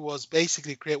out to do was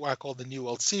basically create what I call the New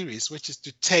World series, which is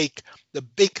to take the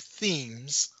big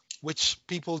themes which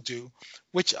people do,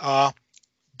 which are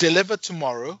deliver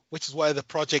tomorrow, which is where the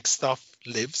project stuff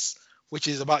lives, which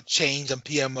is about change and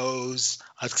PMOs,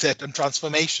 etc., and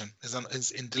transformation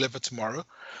is in deliver tomorrow.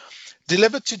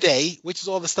 Deliver today, which is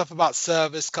all the stuff about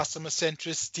service, customer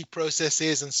centricity,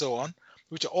 processes, and so on,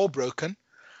 which are all broken.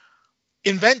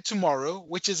 Invent tomorrow,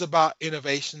 which is about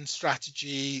innovation,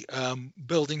 strategy,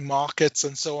 building markets,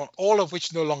 and so on, all of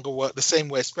which no longer work the same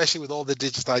way, especially with all the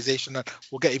digitization, and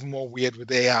we'll get even more weird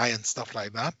with AI and stuff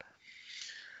like that.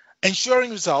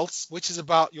 Ensuring results, which is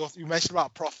about you mentioned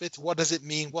about profit. What does it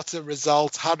mean? What's the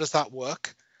result? How does that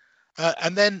work?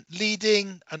 And then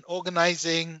leading and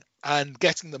organizing and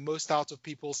getting the most out of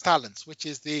people's talents, which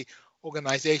is the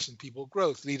organization, people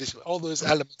growth, leadership, all those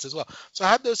elements as well. So I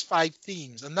had those 5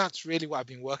 themes, and that's really what I've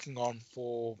been working on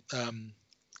for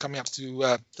coming up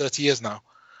to 30 years now,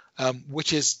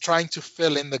 which is trying to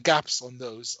fill in the gaps on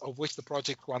those, of which the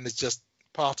project one is just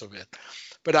part of it.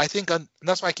 But I think, and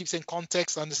that's why I keep saying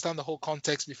context, understand the whole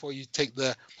context before you take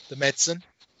the medicine.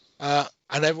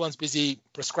 And everyone's busy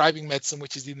prescribing medicine,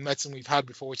 which is the medicine we've had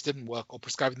before, which didn't work, or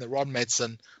prescribing the wrong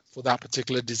medicine for that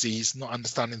particular disease, not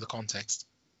understanding the context.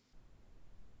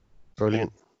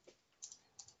 Brilliant.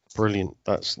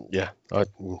 That's, yeah.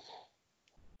 I'm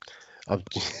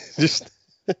just.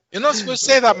 You're not supposed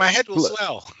to say that. My head will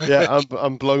swell. Yeah,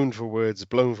 I'm blown for words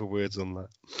on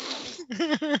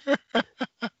that.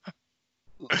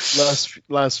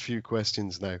 Last few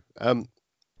questions now.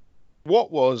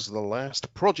 What was the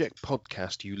last project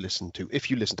podcast you listened to, if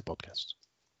you listen to podcasts?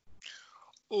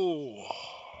 Oh,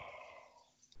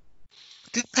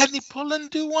 did Penny Pullen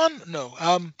do one? No.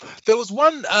 There was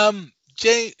one.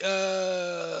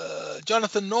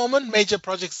 Jonathan Norman, Major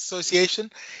Projects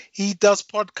Association. He does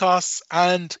podcasts,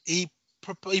 and he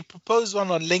proposed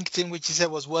one on LinkedIn, which he said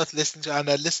was worth listening to, and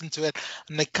I listened to it,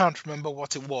 and I can't remember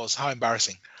what it was. How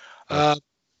embarrassing! Oh.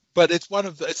 But it's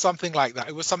it's something like that.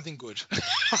 It was something good.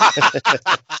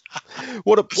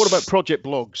 What about project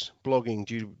blogging?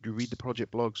 Do you read the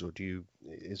project blogs, or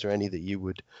is there any that you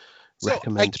would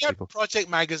recommend to people? Project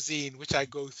Magazine, which I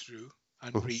go through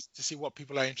and read to see what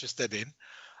people are interested in.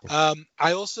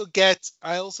 I also get the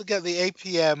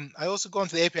APM. I also go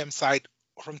onto the APM site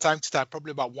from time to time,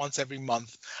 probably about once every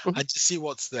month, and to see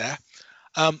what's there.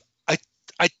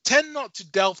 I tend not to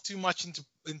delve too much into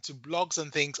blogs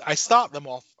and things. I start them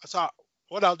off. So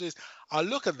what I'll do is I'll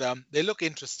look at them. They look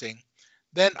interesting.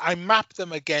 Then I map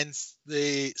them against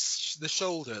the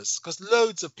shoulders, because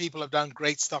loads of people have done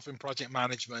great stuff in project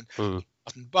management.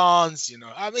 Barnes,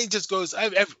 it just goes.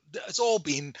 It's all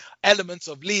been elements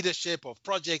of leadership, of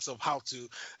projects, of how to.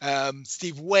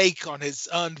 Steve Wake on his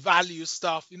earned value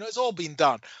stuff. It's all been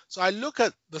done. So I look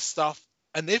at the stuff,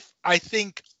 and if I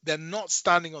think they're not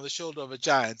standing on the shoulder of a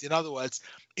giant, in other words,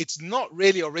 it's not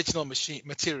really original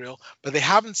material, but they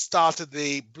haven't started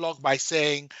the blog by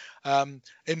saying,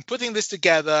 in putting this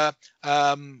together,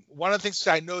 one of the things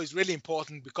that I know is really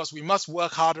important, because we must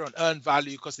work harder on earned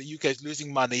value because the UK is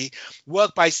losing money.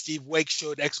 Work by Steve Wake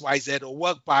showed XYZ, or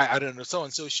work by, I don't know,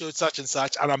 so-and-so showed such and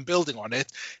such, and I'm building on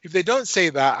it. If they don't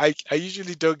say that, I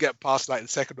usually don't get past like the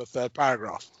second or third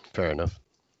paragraph. Fair enough.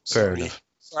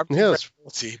 I'm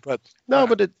naughty, but no,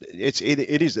 but it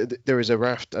is. There is a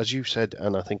raft, as you said,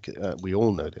 and I think we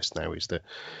all know this now. Is that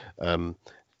 10,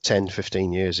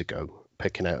 15 years ago,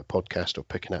 picking out a podcast or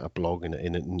picking out a blog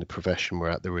in the profession we're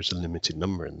at, there was a limited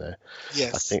number in there.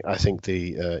 Yes. I think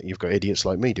you've got idiots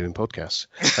like me doing podcasts,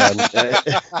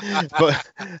 but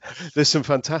there's some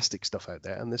fantastic stuff out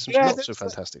there, and there's lots of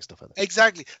fantastic stuff out there.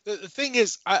 Exactly. The thing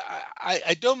is,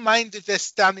 I don't mind if they're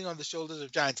standing on the shoulders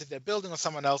of giants, if they're building on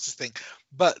someone else's thing,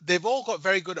 but they've all got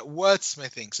very good at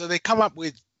wordsmithing. So they come up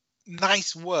with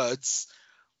nice words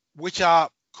which are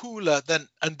cooler than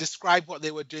and describe what they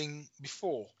were doing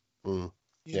before. You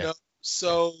know,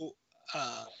 so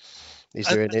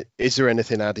is there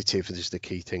anything additive is the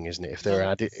key thing, isn't it? If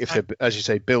they're as you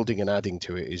say, building and adding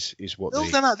to it is what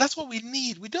that's what we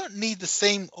need. We don't need the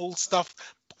same old stuff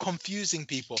confusing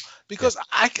people, because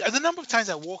the number of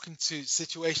times I walk into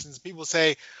situations, people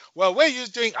say, well, we're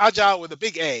just doing agile with a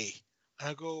big A, and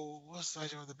I go, what's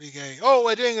agile with a big A? Oh,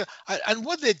 we're doing and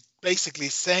what they're basically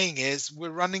saying is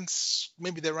they're running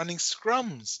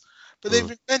scrums. But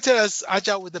they've invented as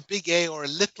agile with a big A or a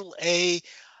little a,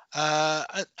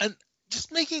 and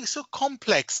just making it so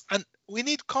complex. And we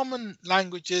need common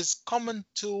languages, common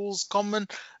tools, common,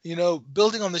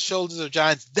 building on the shoulders of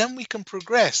giants. Then we can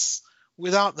progress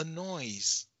without the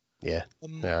noise. Yeah,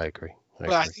 I agree.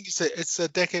 I think it's a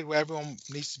decade where everyone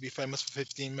needs to be famous for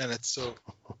 15 minutes. So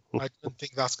I don't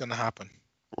think that's going to happen.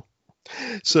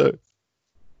 So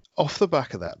off the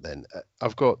back of that, then,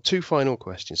 I've got two final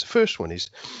questions. The first one is,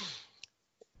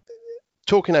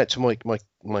 talking out to my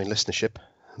listenership,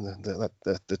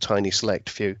 the tiny select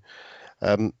few,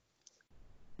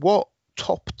 what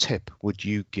top tip would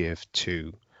you give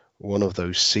to one of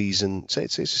those seasoned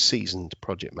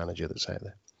project manager that's out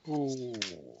there? Ooh,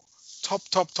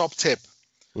 top tip.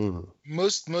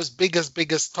 Most biggest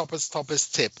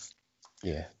toppest tip.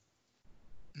 Yeah.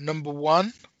 Number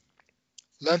one,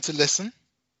 learn to listen,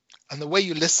 and the way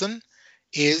you listen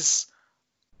is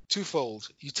twofold.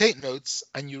 You take notes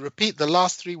and you repeat the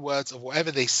last three words of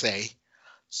whatever they say,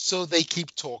 so they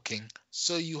keep talking.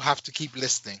 So you have to keep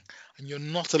listening, and you're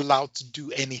not allowed to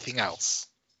do anything else.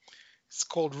 It's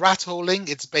called rat holing.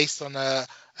 It's based on an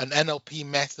NLP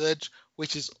method,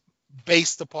 which is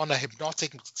based upon a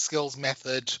hypnotic skills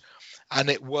method. and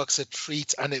it works a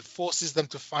treat, and it forces them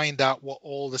to find out what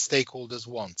all the stakeholders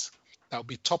want. That would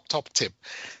be top tip.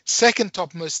 Second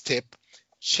topmost tip,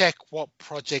 check what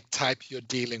project type you're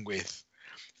dealing with.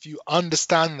 If you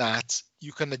understand that,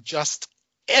 you can adjust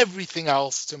everything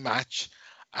else to match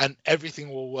and everything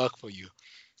will work for you.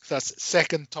 So that's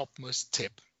second topmost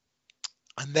tip.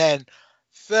 And then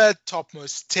third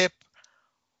topmost tip,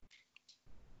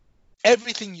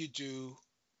 everything you do,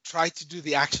 try to do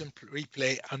the action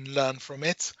replay and learn from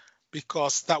it,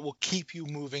 because that will keep you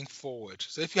moving forward.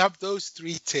 So if you have those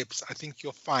 3 tips, I think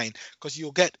you're fine, because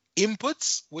you'll get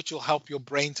inputs, which will help your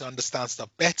brain to understand stuff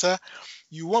better.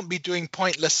 You won't be doing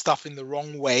pointless stuff in the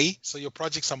wrong way, so your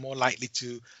projects are more likely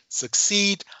to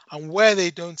succeed. And where they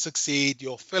don't succeed,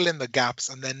 you'll fill in the gaps,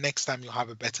 and then next time you'll have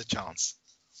a better chance.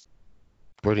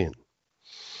 Brilliant.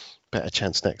 Better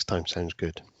chance next time sounds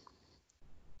good.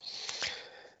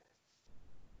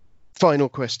 Final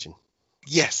question.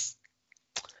 Yes.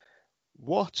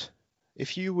 What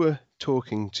if you were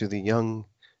talking to the young,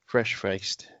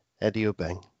 fresh-faced Eddie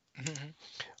Obeng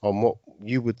on what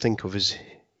you would think of as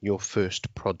your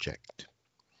first project?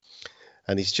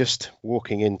 And he's just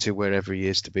walking into wherever he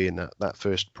is to be in that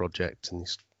first project, and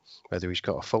whether he's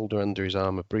got a folder under his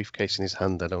arm, a briefcase in his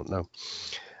hand, I don't know.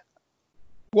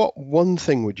 What one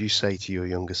thing would you say to your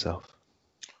younger self?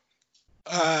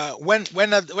 When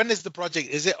is the project?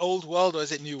 Is it old world or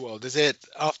is it new world? Is it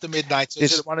after midnight? So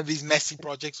is it one of these messy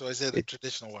projects, or is it a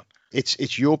traditional one?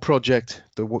 It's your project,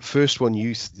 the first one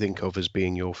you think of as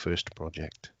being your first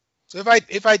project. So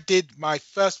if I did my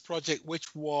first project,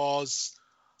 which was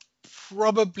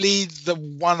probably the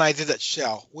one I did at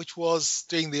Shell, which was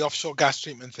doing the offshore gas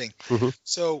treatment thing.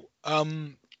 So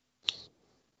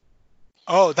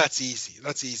that's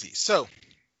easy. So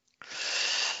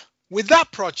with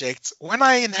that project, when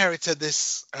I inherited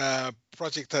this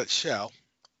project at Shell,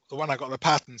 the one I got the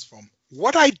patents from,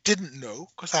 what I didn't know,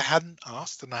 because I hadn't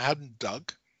asked and I hadn't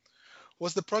dug,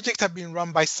 was the project had been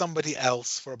run by somebody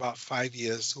else for about 5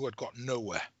 years who had got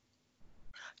nowhere.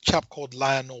 A chap called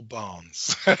Lionel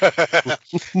Barnes.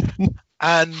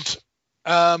 And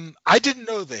I didn't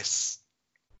know this.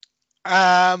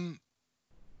 And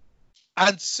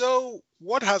so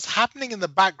what was happening in the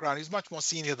background, he's much more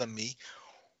senior than me,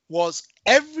 was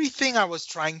everything I was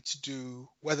trying to do,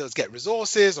 whether it was get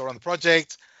resources or on the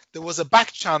project, there was a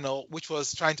back channel which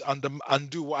was trying to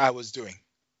undo what I was doing.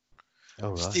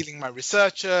 Right. Stealing my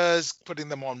researchers, putting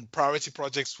them on priority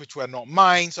projects which were not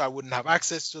mine, so I wouldn't have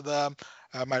access to them,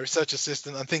 my research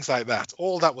assistant and things like that.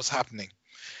 All that was happening.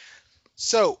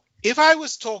 So if I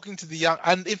was talking to the young,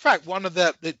 and in fact, one of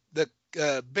the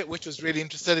bit which was really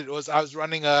interesting, it was I was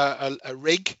running a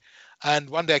rig, and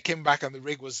one day I came back and the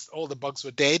rig was, all the bugs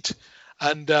were dead.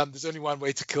 And there's only one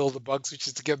way to kill the bugs, which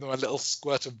is to give them a little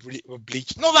squirt of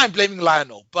bleach. Not that I'm blaming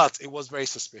Lionel, but it was very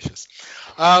suspicious.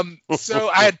 So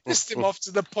I had pissed him off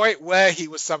to the point where he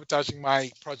was sabotaging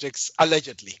my projects,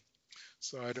 allegedly.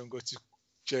 So I don't go to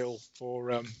jail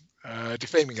for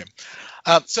defaming him.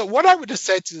 So what I would have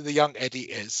said to the young Eddie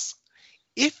is,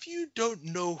 if you don't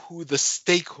know who the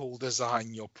stakeholders are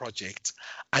in your project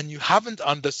and you haven't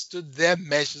understood their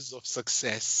measures of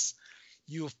success,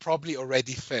 you have probably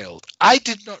already failed. I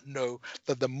did not know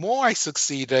that the more I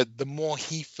succeeded, the more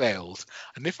he failed.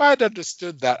 And if I had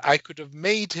understood that, I could have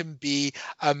made him be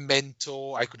a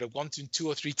mentor. I could have gone to him 2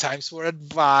 or 3 times for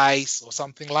advice or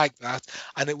something like that.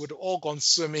 And it would have all gone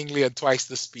swimmingly at twice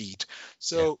the speed.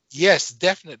 So yes,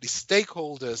 definitely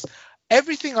stakeholders.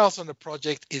 Everything else on the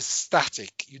project is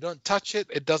static. You don't touch it,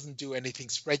 it doesn't do anything.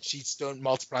 Spreadsheets don't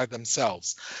multiply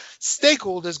themselves.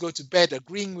 Stakeholders go to bed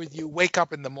agreeing with you, wake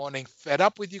up in the morning fed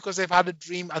up with you because they've had a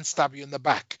dream and stab you in the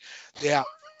back. They are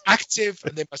active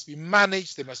and they must be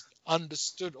managed, they must be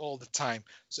understood all the time.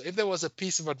 So if there was a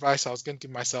piece of advice I was going to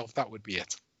give myself, that would be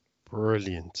it.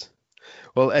 Brilliant.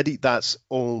 Well, Eddie, that's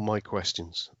all my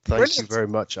questions. Thank you very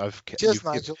much. Cheers,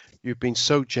 Nigel. You've been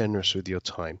so generous with your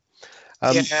time.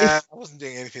 I wasn't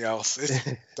doing anything else. It's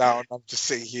down. I'm just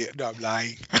sitting here. No, I'm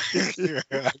lying.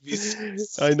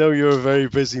 I know you're a very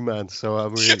busy man, so I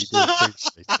really do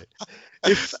appreciate it.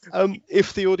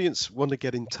 If the audience want to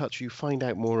get in touch, you find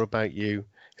out more about you,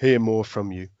 hear more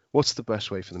from you, what's the best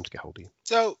way for them to get hold of you?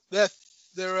 So the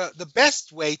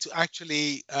best way to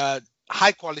actually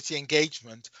high quality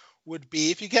engagement would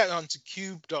be if you get onto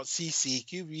cube.cc,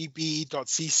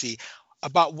 qub.cc.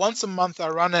 About once a month, I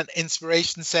run an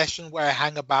inspiration session where I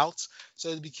hang about. So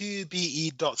it'll be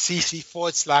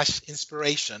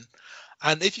qbe.cc/inspiration.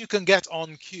 And if you can get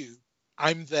on queue,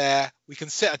 I'm there. We can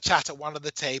sit and chat at one of the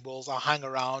tables. I'll hang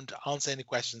around, answer any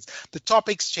questions. The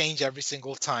topics change every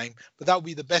single time, but that would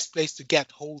be the best place to get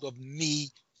hold of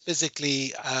me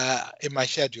physically in my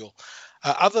schedule.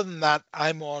 Other than that,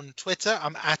 I'm on Twitter.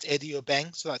 I'm at Eddie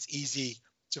Obeng, so that's easy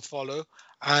to follow.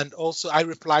 And also, I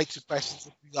reply to questions.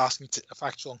 If you ask me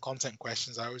factual and content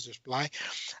questions, I always reply.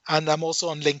 And I'm also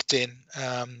on LinkedIn.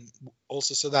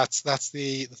 Also, so that's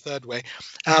the third way.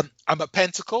 I'm at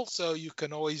Pentacle, so you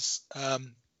can always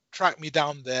track me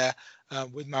down there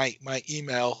with my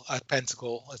email at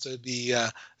Pentacle. So it'd be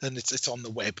and it's on the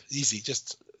web. Easy.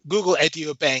 Just Google Eddie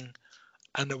Obeng,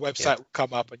 and the website will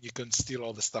come up, and you can steal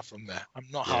all the stuff from there. I'm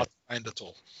not hard to find at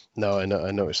all. No, I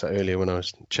noticed that earlier when I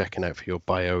was checking out for your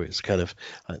bio. It's kind of,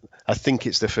 I think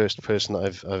it's the first person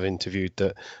I've interviewed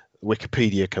that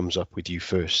Wikipedia comes up with you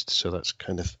first. So that's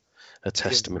kind of a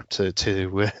testament to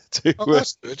that's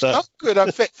good. that. I'm good.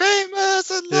 I'm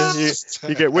famous and lost.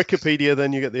 You get Wikipedia,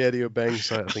 then you get the Eddie Obeng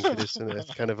site. I think it is. And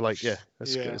it's kind of like,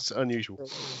 it's unusual.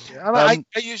 And I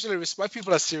usually respond. If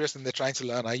people are serious and they're trying to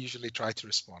learn, I usually try to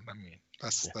respond. I mean,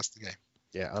 that's the game.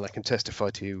 Yeah, and I can testify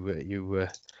to you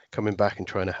coming back and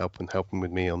trying to helping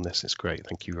with me on this. It's great.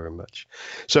 Thank you very much.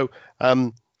 So,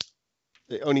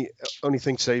 the only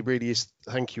thing to say really is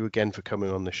thank you again for coming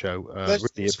on the show.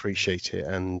 Really appreciate it,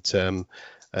 and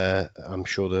I'm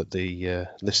sure that the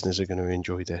listeners are going to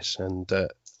enjoy this. And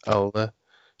I'll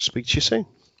speak to you soon.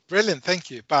 Brilliant. Thank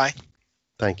you. Bye.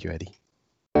 Thank you, Eddie.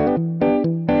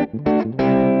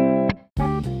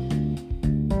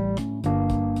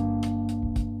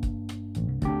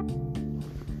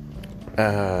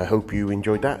 I hope you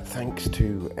enjoyed that. Thanks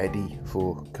to Eddie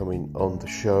for coming on the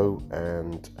show,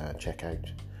 and check out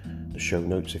the show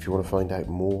notes if you want to find out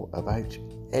more about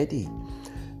Eddie.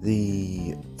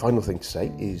 The final thing to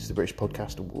say is the British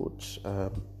Podcast Awards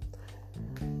are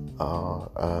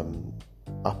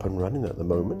up and running at the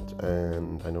moment,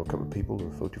 and I know a couple of people who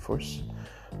have voted for us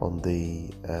on the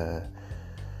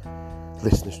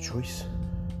listener's choice,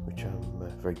 which I'm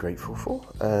very grateful for.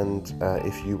 And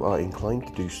if you are inclined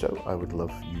to do so, I would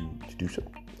love you to do so.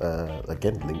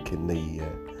 Again, link in the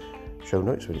show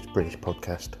notes, but it's British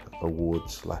Podcast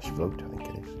Awards/vote, I think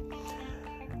it is.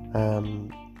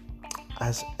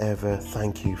 As ever,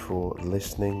 thank you for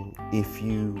listening. If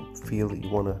you feel that you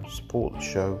want to support the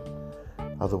show,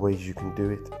 other ways you can do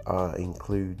it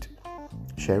include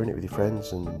sharing it with your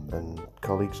friends and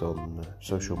colleagues on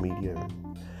social media,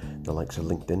 and the likes of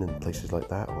LinkedIn and places like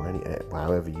that, or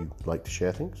however you like to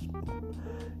share things.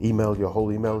 Email your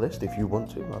whole email list if you want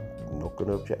to. I'm not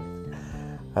going to object.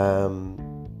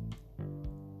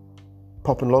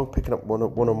 Popping along, picking up one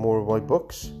or more of my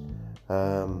books.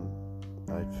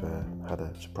 I've had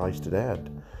a surprise today. I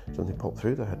had something pop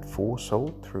through that had 4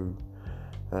 sold through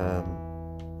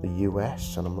the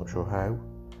US, and I'm not sure how.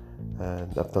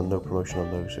 I've done no promotion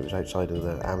on those. It was outside of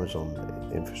the Amazon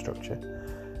infrastructure.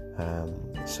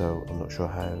 So I'm not sure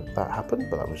how that happened,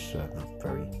 but that was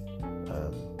very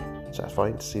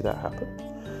satisfying to see that happen.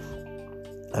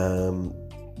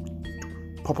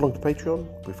 Pop along to Patreon.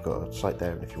 We've got a site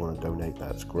there, and if you want to donate,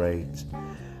 that's great.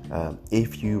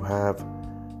 If you have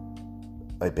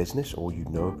a business, or you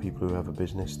know people who have a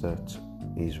business that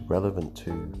is relevant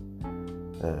to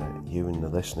you and the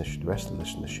rest of the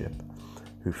listenership,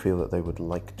 who feel that they would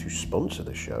like to sponsor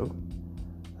the show,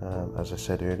 as I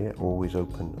said earlier, always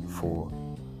open for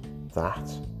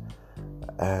that.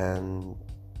 And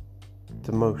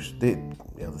the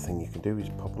other thing you can do is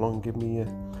pop along and give me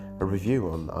a review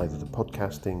on either the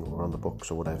podcasting or on the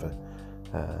books or whatever.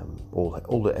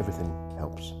 Everything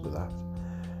helps with that.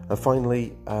 And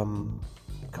finally,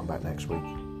 come back next week,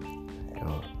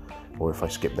 or if I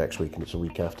skip next week and it's a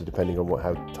week after, depending on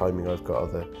how timing I've got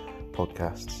other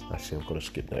podcasts. Actually, I've got to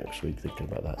skip next week thinking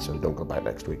about that, so don't go back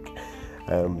next week.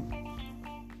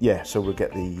 So we'll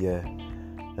get the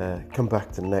come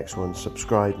back to the next one,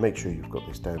 subscribe, make sure you've got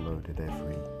this downloaded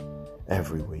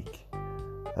every week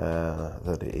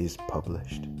that it is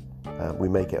published. We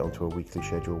may get onto a weekly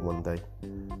schedule one day,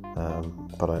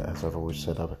 but as I've always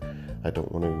said, I don't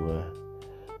want to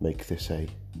make this a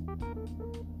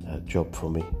job for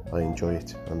me. I enjoy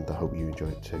it, and I hope you enjoy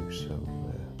it too. So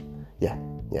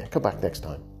come back next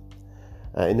time.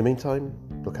 In the meantime,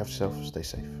 look after yourself, stay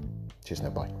safe. Cheers now,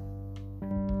 bye.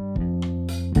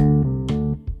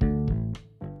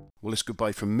 Well, it's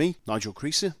goodbye from me, Nigel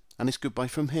Creaser, and it's goodbye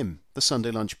from him, the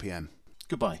Sunday Lunch PM.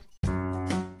 Goodbye.